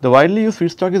 The widely used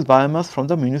feedstock is biomass from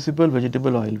the municipal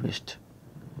vegetable oil waste.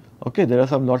 Okay, there are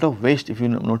some lot of waste if you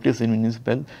notice in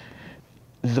municipal.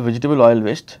 This is the vegetable oil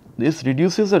waste. This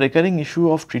reduces the recurring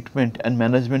issue of treatment and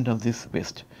management of this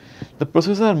waste. The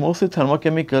processes are mostly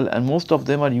thermochemical and most of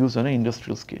them are used on an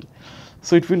industrial scale.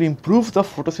 So it will improve the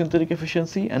photosynthetic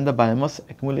efficiency and the biomass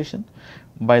accumulation,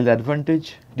 while the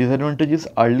disadvantage is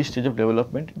early stage of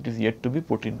development, it is yet to be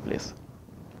put in place.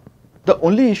 The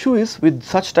only issue is with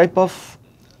such type of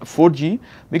 4G,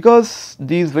 because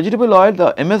these vegetable oil,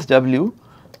 the MSW,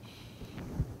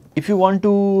 if you want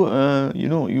to,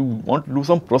 you want to do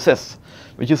some process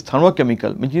which is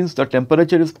thermochemical, which means the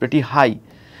temperature is pretty high.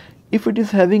 If it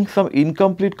is having some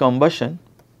incomplete combustion,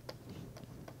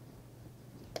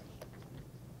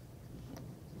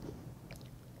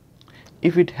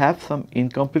 if it has some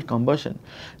incomplete combustion,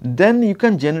 then you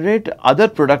can generate other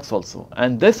products also,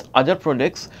 and this other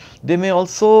products, they may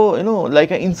also, you know,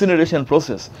 like an incineration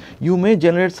process, you may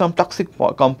generate some toxic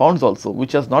compounds also,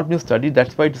 which has not been studied.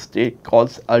 That's why it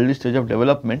calls early stage of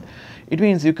development. It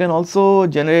means you can also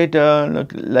generate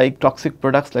like toxic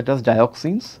products like as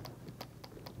dioxins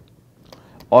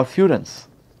or furans,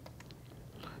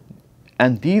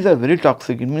 and these are very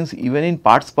toxic. It means even in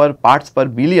parts per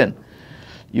billion,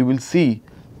 you will see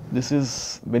this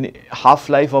is when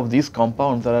half-life of these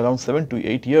compounds are around 7 to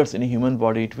 8 years in a human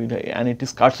body, it will, and it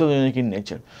is carcinogenic in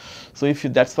nature. So if you,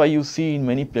 that's why you see in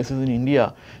many places in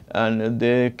India, and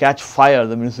they catch fire,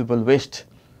 the municipal waste,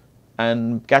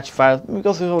 and catch fire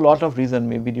because of a lot of reason,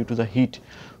 maybe due to the heat.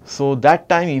 So that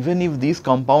time, even if these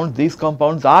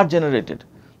compounds are generated,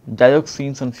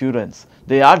 dioxins and furans,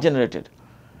 they are generated.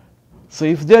 So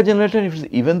if they are generated,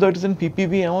 even though it is in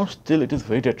ppb amount, still it is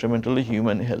very detrimental to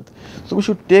human health. So we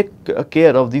should take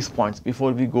care of these points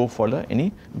before we go for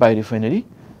any biorefinery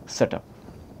setup.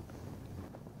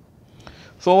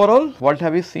 So overall, what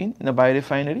have we seen in a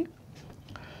biorefinery?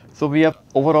 So we have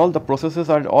overall the processes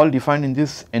are all defined in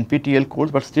this NPTEL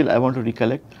course, but still I want to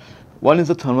recollect. One is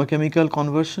the thermochemical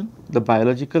conversion, the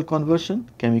biological conversion,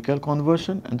 chemical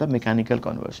conversion, and the mechanical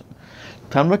conversion.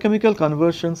 Thermochemical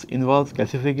conversions involves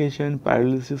gasification,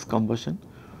 pyrolysis, combustion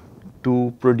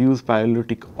to produce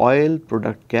pyrolytic oil,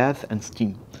 product gas, and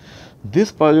steam.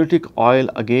 This pyrolytic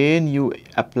oil, again you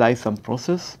apply some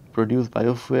process, produce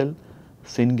biofuel,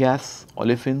 syngas,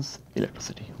 olefins,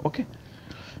 electricity. Okay.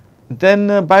 Then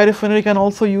biorefinery can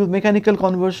also use mechanical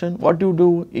conversion. What you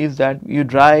do is that you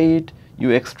dry it,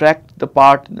 you extract the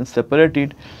part and separate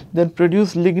it, then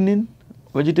produce lignin,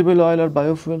 vegetable oil or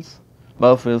biofuels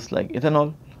like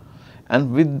ethanol,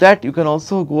 and with that you can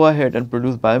also go ahead and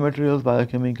produce biomaterials,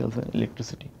 biochemicals and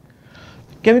electricity.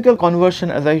 Chemical conversion,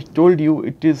 as I told you,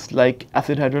 it is like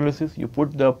acid hydrolysis. You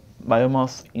put the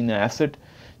biomass in an acid,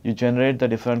 you generate the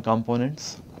different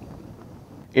components.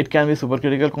 It can be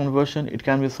supercritical conversion, it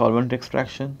can be solvent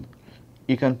extraction,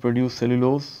 you can produce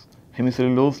cellulose,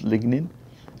 hemicellulose, lignin.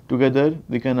 Together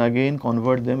we can again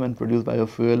convert them and produce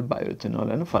biofuel,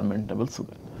 bioethanol and fermentable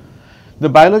sugar. The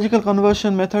biological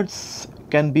conversion methods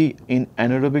can be in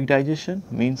anaerobic digestion,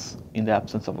 means in the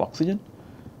absence of oxygen.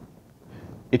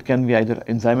 It can be either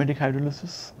enzymatic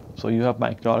hydrolysis, so you have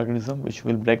microorganisms which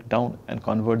will break down and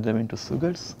convert them into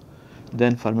sugars.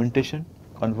 Then fermentation,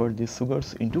 convert these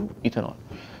sugars into ethanol.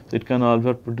 So it can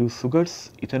also produce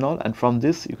sugars, ethanol, and from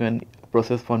this you can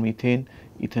process for methane,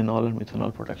 ethanol, and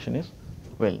methanol production is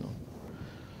well known.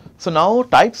 So now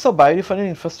types of biorefinery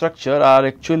infrastructure are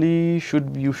actually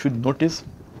you should notice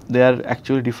they are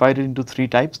actually divided into three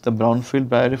types: the brownfield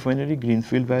biorefinery,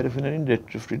 greenfield biorefinery, and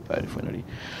retrofit biorefinery.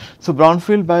 So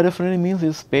brownfield biorefinery means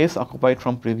is space occupied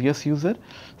from previous user.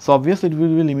 So obviously it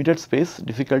will be limited space,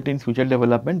 difficulty in future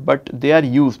development, but they are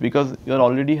used because you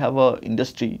already have a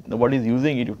industry, nobody is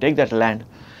using it, you take that land.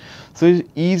 So it's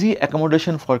easy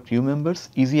accommodation for crew members,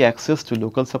 easy access to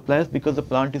local suppliers because the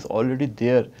plant is already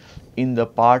there in the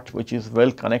part which is well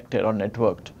connected or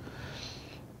networked.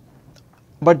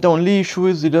 But the only issue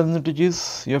is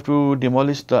disadvantages. You have to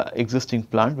demolish the existing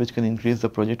plant, which can increase the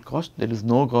project cost. There is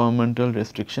no governmental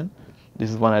restriction.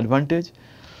 This is one advantage.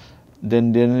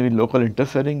 Then there will be local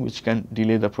interfering, which can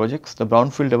delay the projects. The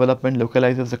brownfield development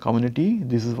localizes the community.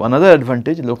 This is another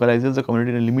advantage, localizes the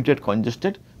community in a limited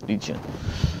congested region.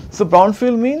 So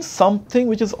brownfield means something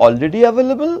which is already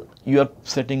available, you are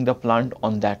setting the plant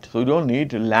on that. So you don't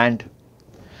need land.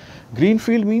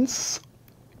 Greenfield means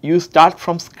you start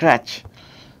from scratch.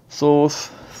 So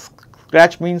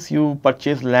scratch means you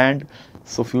purchase land,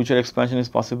 so future expansion is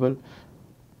possible,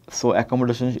 so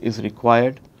accommodation is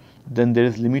required. Then there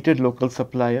is limited local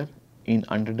supplier in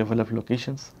underdeveloped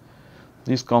locations.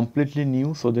 This is completely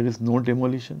new, so there is no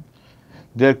demolition.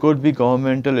 There could be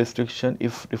governmental restriction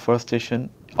if deforestation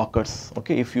occurs.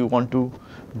 Okay, if you want to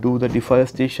do the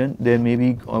deforestation, there may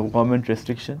be government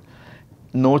restriction.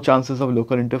 No chances of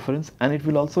local interference, and it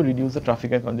will also reduce the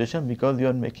traffic and congestion because you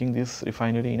are making this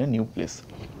refinery in a new place.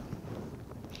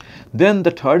 Then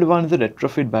the third one is the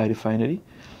retrofit biorefinery.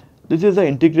 This is the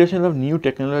integration of new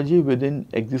technology within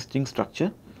existing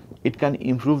structure. It can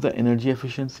improve the energy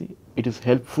efficiency. It is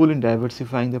helpful in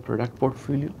diversifying the product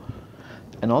portfolio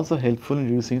and also helpful in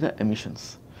reducing the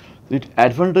emissions. It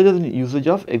advantages in usage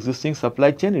of existing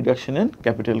supply chain, reduction in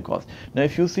capital cost. Now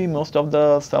if you see most of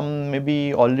the, some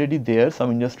maybe already there, some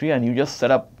industry, and you just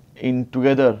set up in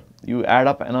together, you add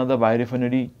up another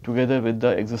biorefinery together with the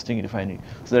existing refinery.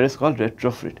 So that is called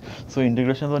retrofit. So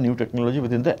integration of the new technology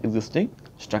within the existing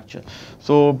structure.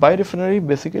 So biorefinery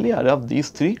basically are of these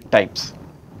three types.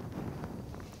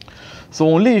 So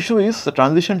only issue is the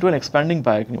transition to an expanding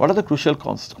bioeconomy. What are the crucial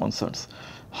concerns?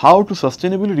 How to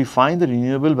sustainably refine the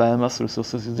renewable biomass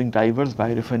resources using diverse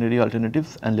biorefinery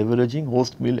alternatives and leveraging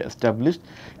host mill established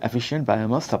efficient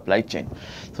biomass supply chain.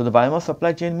 So the biomass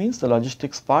supply chain means the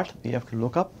logistics part we have to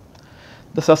look up.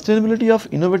 The sustainability of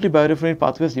innovative biorefinery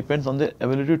pathways depends on the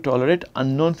ability to tolerate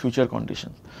unknown future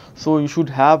conditions. So you should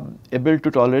have able to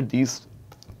tolerate these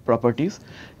properties,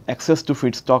 access to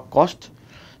feedstock cost,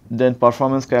 then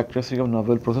performance characteristic of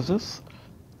novel processes,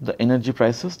 the energy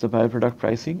prices, the bioproduct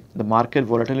pricing, the market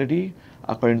volatility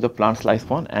according to the plant's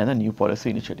lifespan, and a new policy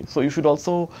initiative. So you should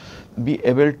also be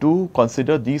able to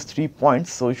consider these 3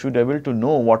 points. So you should be able to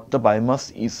know what the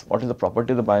biomass is, what is the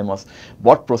property of the biomass,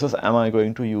 what process am I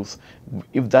going to use,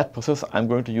 if that process I am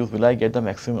going to use, will I get the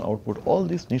maximum output. All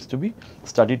this needs to be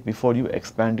studied before you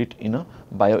expand it in a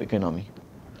bioeconomy.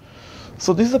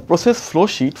 So this is a process flow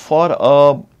sheet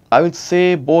for I would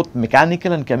say both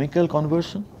mechanical and chemical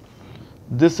conversion.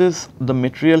 This is the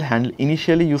material handling.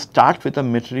 Initially you start with a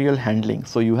material handling.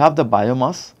 So you have the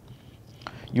biomass,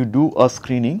 you do a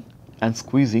screening and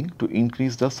squeezing to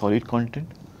increase the solid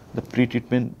content, the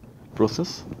pre-treatment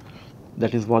process.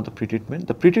 That is what the pre-treatment.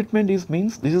 The pre-treatment is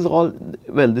means this is all,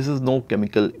 well, this is no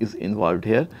chemical is involved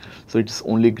here. So it is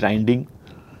only grinding.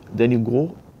 Then you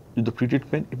go to the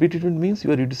pre-treatment. Pre-treatment means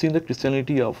you are reducing the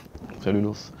crystallinity of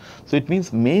cellulose. So it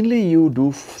means mainly you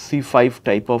do C5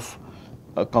 type of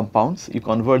compounds, you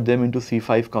convert them into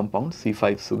C5 compounds,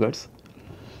 C5 sugars.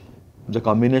 The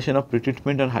combination of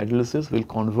pretreatment and hydrolysis will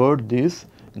convert these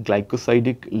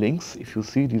glycosidic links, if you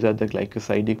see these are the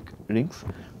glycosidic rings,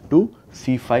 to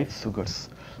C5 sugars.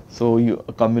 So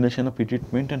a combination of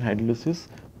pretreatment and hydrolysis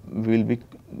will be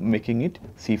making it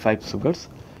C5 sugars.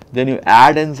 Then you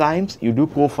add enzymes, you do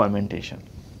co-fermentation.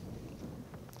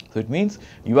 So it means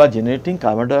you are generating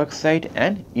carbon dioxide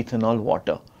and ethanol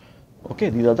water.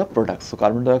 Okay, these are the products. So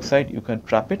carbon dioxide, you can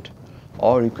trap it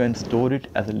or you can store it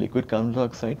as a liquid carbon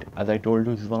dioxide. As I told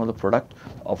you, this is one of the product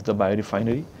of the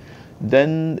biorefinery.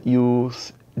 Then you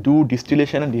do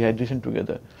distillation and dehydration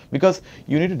together, because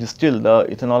you need to distill the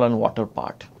ethanol and water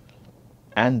part,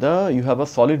 and you have a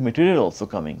solid material also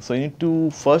coming. So you need to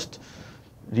first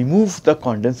remove the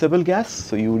condensable gas.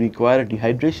 So you require a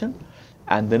dehydration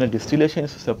and then a distillation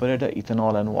is to separate the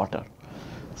ethanol and water.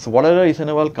 So whatever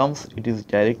ethanol comes, it is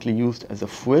directly used as a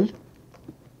fuel,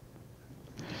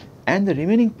 and the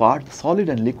remaining part, the solid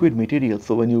and liquid material.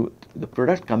 So when the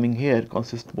product coming here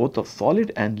consists both of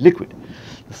solid and liquid.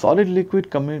 The solid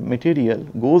liquid material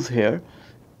goes here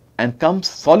and comes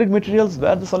solid materials.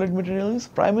 Where the solid material is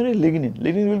primarily lignin.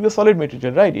 Lignin will be a solid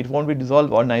material, right? It won't be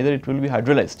dissolved or neither it will be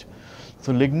hydrolyzed.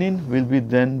 So lignin will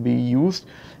then be used.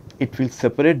 It will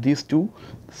separate these two.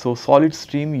 So solid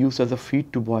stream used as a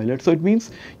feed to boiler. So it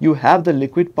means you have the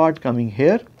liquid part coming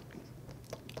here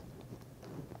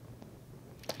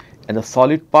and the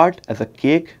solid part as a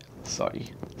cake.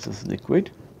 Sorry, this is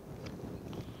liquid.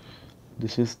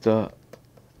 This is the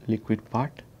liquid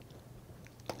part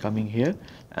coming here,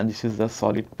 and this is the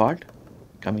solid part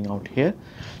coming out here.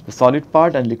 The solid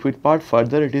part and liquid part,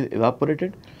 further it is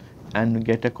evaporated and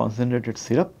get a concentrated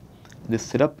syrup. This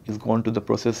syrup is gone to the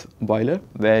process boiler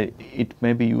where it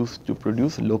may be used to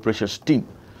produce low pressure steam.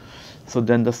 So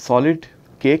then the solid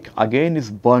cake again is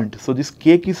burnt. So this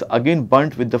cake is again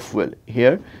burnt with the fuel.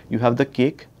 Here you have the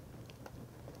cake,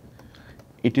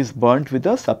 it is burnt with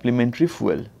a supplementary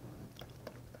fuel.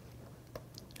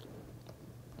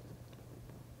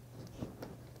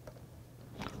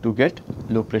 To get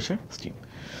low pressure steam.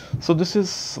 So this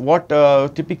is what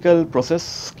typical process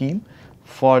scheme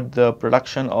for the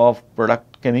production of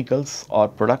product chemicals or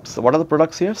products. So what are the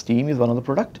products here? Steam is one of the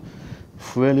product,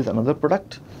 fuel is another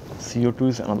product, CO2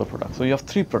 is another product. So you have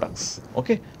 3 products,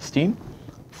 okay? Steam,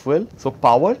 fuel, so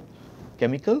power,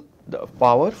 chemical, the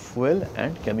power, fuel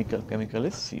and chemical. Chemical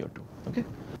is CO2, okay?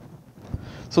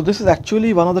 So this is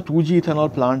actually one of the 2G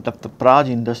ethanol plant of the Praj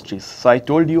Industries. So I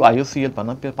told you IOCL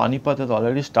Panipat has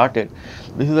already started.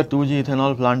 This is a 2G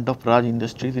ethanol plant of Praj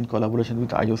Industries in collaboration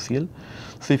with IOCL.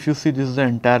 So if you see, this is the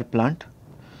entire plant.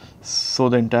 So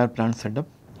the entire plant setup,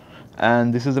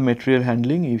 and this is the material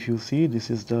handling. If you see, this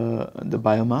is the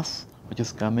biomass which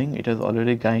is coming. It has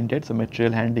already grinded. So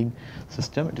material handling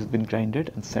system, it has been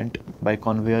grinded and sent by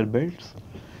conveyor belts.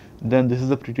 Then this is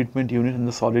the pretreatment unit and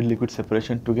the solid liquid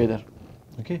separation together.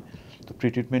 Okay, the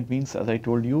pretreatment means, as I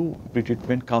told you,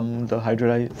 pretreatment come the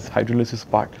hydrolysis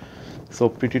part. So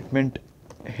pretreatment,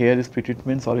 here is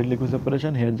pretreatment, solid liquid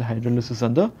separation, here the hydrolysis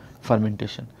and the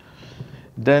fermentation.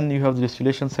 Then you have the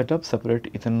distillation setup,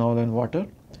 separate ethanol and water,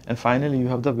 and finally you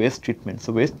have the waste treatment.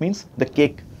 So waste means the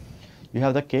cake. You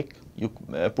have the cake, you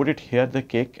put it here, the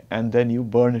cake, and then you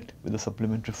burn it with a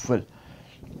supplementary fuel.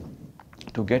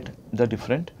 to get the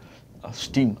different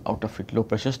steam out of it, low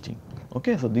pressure steam.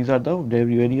 Okay, so these are the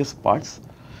various parts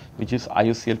which is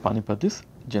IOCL Panipat is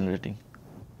generating.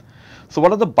 So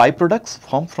what are the byproducts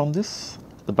formed from this?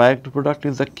 The byproduct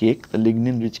is the cake, the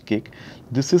lignin rich cake.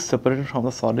 This is separated from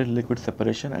the solid liquid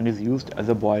separation and is used as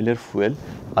a boiler fuel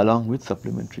along with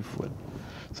supplementary fuel.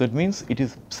 So it means it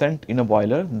is sent in a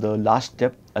boiler, the last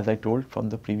step as I told from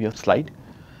the previous slide.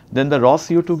 Then the raw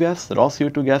CO2 gas, the raw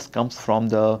CO2 gas comes from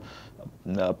the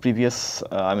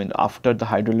after the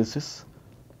hydrolysis,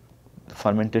 the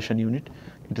fermentation unit.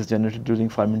 It is generated during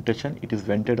fermentation, it is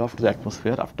vented off to the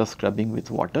atmosphere after scrubbing with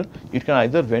water. You can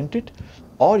either vent it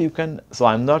or you can, so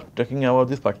I am not talking about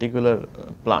this particular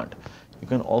plant, you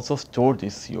can also store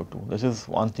this CO2. This is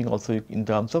one thing also in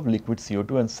terms of liquid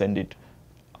CO2 and send it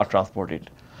or transport it.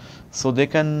 So they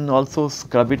can also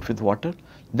scrub it with water.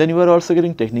 Then you are also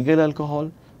getting technical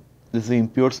alcohol. This is the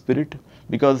impure spirit,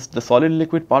 because the solid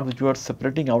liquid part which you are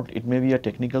separating out, it may be a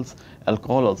technical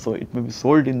alcohol also. It may be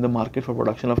sold in the market for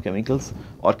production of chemicals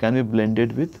or can be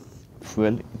blended with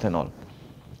fuel ethanol.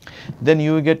 Then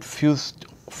you get fused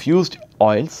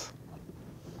oils.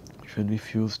 It should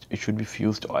be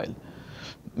fused oil.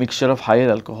 Mixture of higher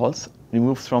alcohols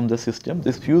removes from the system.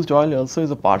 This fused oil also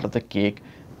is a part of the cake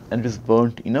and it is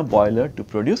burnt in a boiler to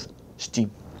produce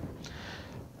steam.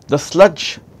 The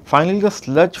sludge, finally the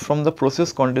sludge from the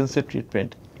process condensate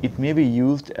treatment, it may be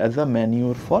used as a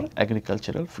manure for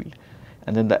agricultural field.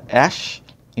 And then the ash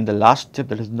in the last step,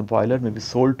 that is in the boiler, may be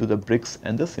sold to the bricks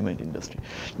and the cement industry.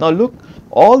 Now look,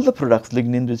 all the products,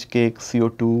 lignin rich cake,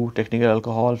 CO2, technical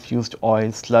alcohol, fused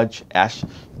oil, sludge, ash,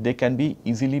 they can be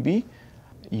easily be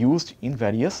used in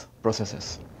various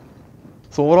processes.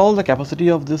 So overall the capacity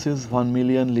of this is 1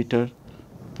 million liter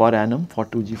per annum for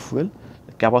 2G fuel.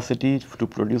 The capacity to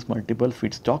produce multiple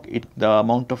feedstock, the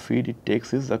amount of feed it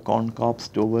takes is the corn cobs,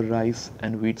 stover rice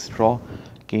and wheat straw,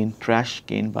 cane trash,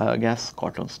 cane biogas,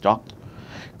 cotton stock.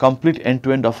 Complete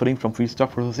end-to-end offering from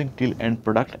feedstock processing till end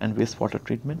product and wastewater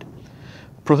treatment.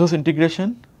 Process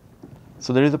integration.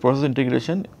 So there is a process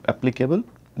integration applicable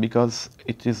because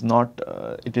it is not,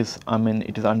 it is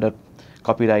under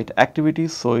copyright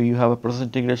activities. So you have a process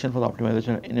integration for the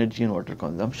optimization of energy and water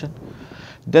consumption.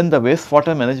 Then the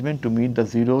wastewater management to meet the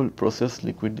zero process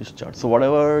liquid discharge. So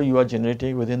whatever you are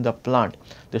generating within the plant,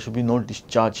 there should be no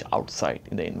discharge outside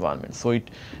in the environment. So it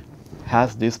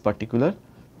has this particular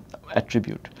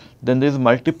attribute. Then there is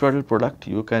multi-product product.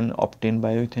 You can obtain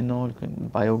bioethanol, you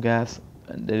can biogas,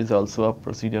 and there is also a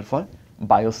procedure for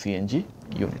bio-CNG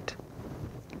unit.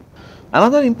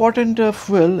 Another important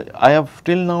fuel I have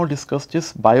till now discussed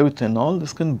is bioethanol.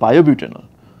 This can biobutanol.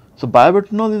 So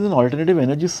biobutanol is an alternative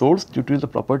energy source due to the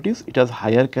properties. It has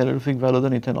higher calorific value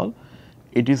than ethanol.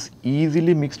 It is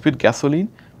easily mixed with gasoline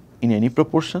in any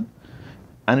proportion,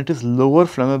 and it is lower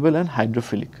flammable and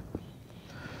hydrophilic.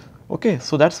 Okay,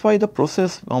 so that's why the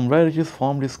process from where it is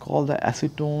formed is called the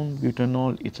acetone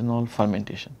butanol ethanol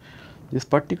fermentation. This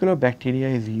particular bacteria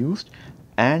is used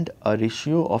and a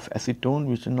ratio of acetone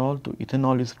butanol to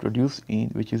ethanol is produced in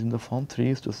which is in the form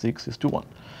 3:6:1.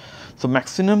 So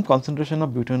maximum concentration of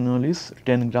butanol is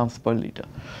 10 grams per liter.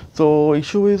 So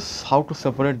issue is how to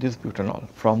separate this butanol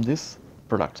from this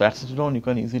product. So acetone you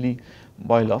can easily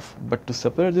boil off, but to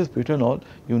separate this butanol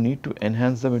you need to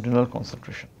enhance the butanol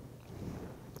concentration.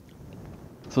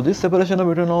 So this separation of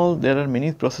butanol, there are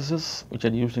many processes which are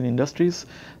used in industries.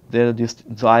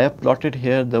 So I have plotted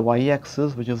here the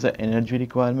y-axis, which is the energy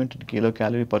requirement in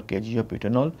kilocalorie per kg of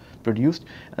butanol produced,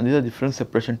 and these are different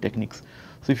separation techniques.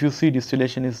 So if you see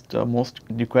distillation is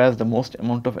requires the most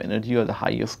amount of energy or the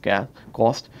highest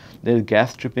cost. There is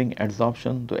gas stripping,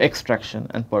 adsorption, the extraction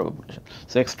and percolarization.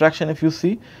 So extraction, if you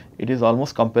see, it is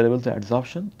almost comparable to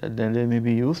adsorption, that then they may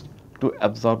be used to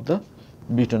absorb the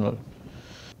butanol.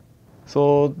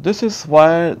 So this is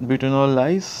why butanol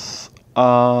lies,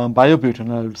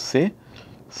 biobutanol I would say.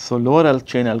 So lower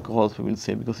chain alcohols we will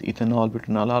say, because ethanol,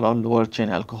 butanol are all lower chain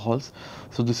alcohols.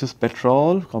 So this is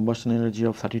petrol, combustion energy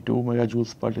of 32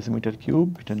 megajoules per decimeter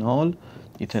cube, butanol,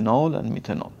 ethanol and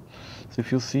methanol. So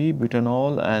if you see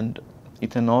butanol and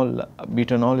ethanol,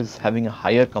 butanol is having a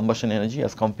higher combustion energy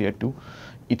as compared to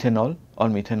ethanol or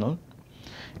methanol.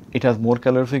 It has more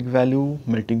calorific value,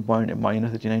 melting point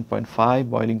 -89.5,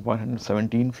 boiling point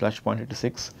 117, flash point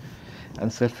 86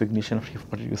 and self-ignition of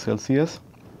 50 degrees Celsius.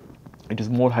 It is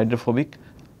more hydrophobic,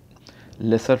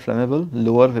 lesser flammable,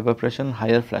 lower vapor pressure,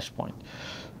 higher flash point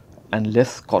and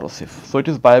less corrosive. So it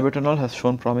is biobutanol has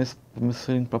shown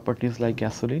promising properties like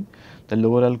gasoline. The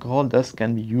lower alcohol thus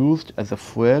can be used as a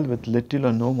fuel with little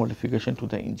or no modification to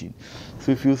the engine.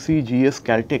 So if you see GS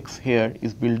Caltex here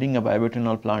is building a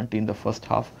biobutanol plant in the first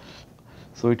half.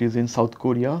 So it is in South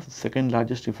Korea, second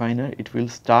largest refiner. It will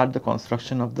start the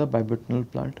construction of the bioethanol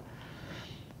plant.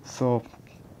 So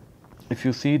if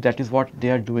you see, that is what they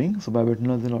are doing. So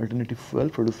bioethanol is an alternative fuel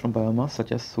produced from biomass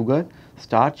such as sugar,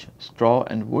 starch, straw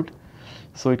and wood.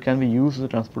 So it can be used as a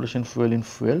transportation fuel in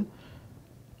fuel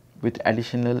with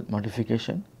additional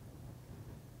modification.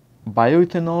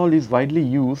 Bioethanol is widely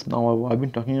used. Now I've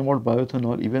been talking about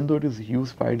bioethanol, even though it is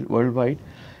used worldwide,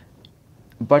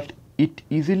 but it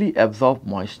easily absorbs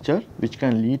moisture, which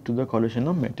can lead to the collision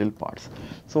of metal parts.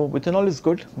 So ethanol is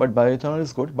good, but bioethanol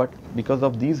is good, but because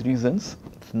of these reasons,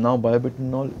 now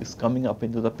bioethanol is coming up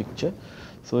into the picture.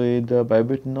 So the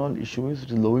bioethanol issue is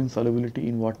low in solubility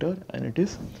in water, and it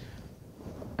is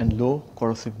and low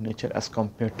corrosive nature as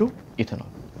compared to ethanol.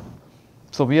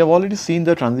 So we have already seen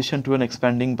the transition to an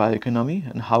expanding bioeconomy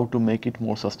and how to make it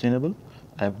more sustainable.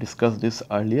 I have discussed this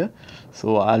earlier.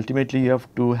 So ultimately you have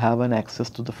to have an access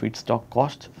to the feedstock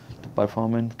cost, the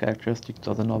performance characteristics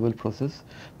of the novel process,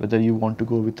 whether you want to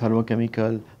go with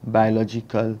thermochemical,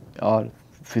 biological or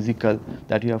physical,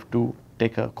 that you have to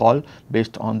take a call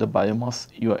based on the biomass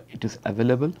it is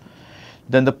available.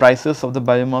 Then the prices of the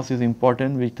biomass is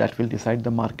important, which that will decide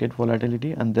the market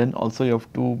volatility, and then also you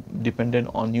have to dependent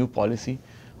on new policy,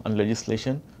 on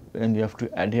legislation, and you have to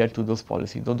adhere to those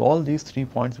policies. So all these 3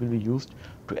 points will be used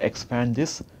to expand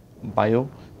this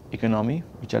bioeconomy,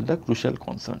 which are the crucial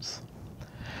concerns.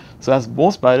 So as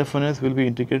most biorefineries will be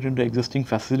integrated into existing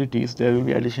facilities, there will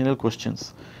be additional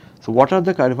questions. So what are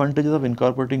the advantages of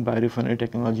incorporating biorefinery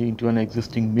technology into an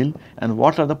existing mill, and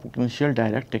what are the potential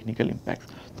direct technical impacts?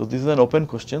 So this is an open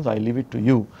question, so I leave it to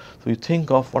you. So you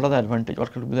think of what are the advantage,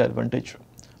 what could be the advantage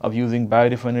of using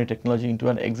biorefinery technology into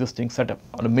an existing setup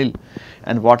or a mill,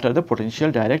 and what are the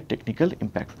potential direct technical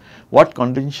impacts? What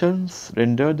conditions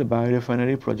render the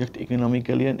biorefinery project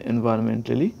economically and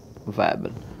environmentally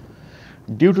viable?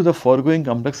 Due to the foregoing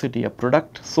complexity of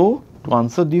product, so to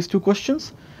answer these two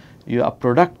questions, your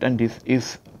product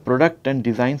and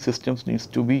design systems needs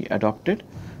to be adopted,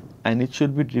 and it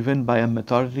should be driven by a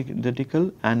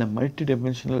methodical and a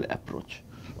multidimensional approach.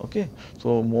 Okay,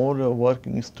 so more work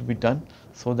needs to be done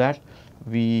so that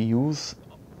we use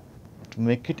to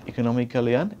make it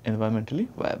economically and environmentally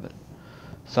viable.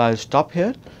 So I'll stop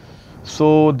here.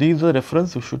 So these are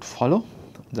reference you should follow,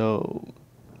 the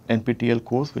NPTEL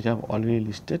course which I have already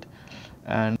listed,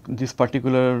 and this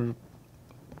particular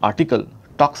article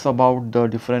talks about the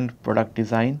different product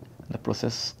design, the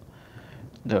process,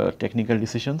 the technical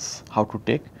decisions, how to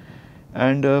take,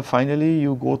 and finally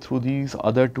you go through these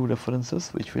other two references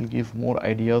which will give more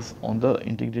ideas on the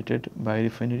integrated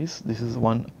biorefineries. This is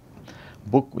one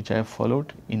book which I have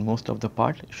followed in most of the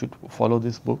part. You should follow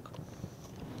this book.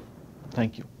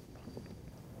 Thank you.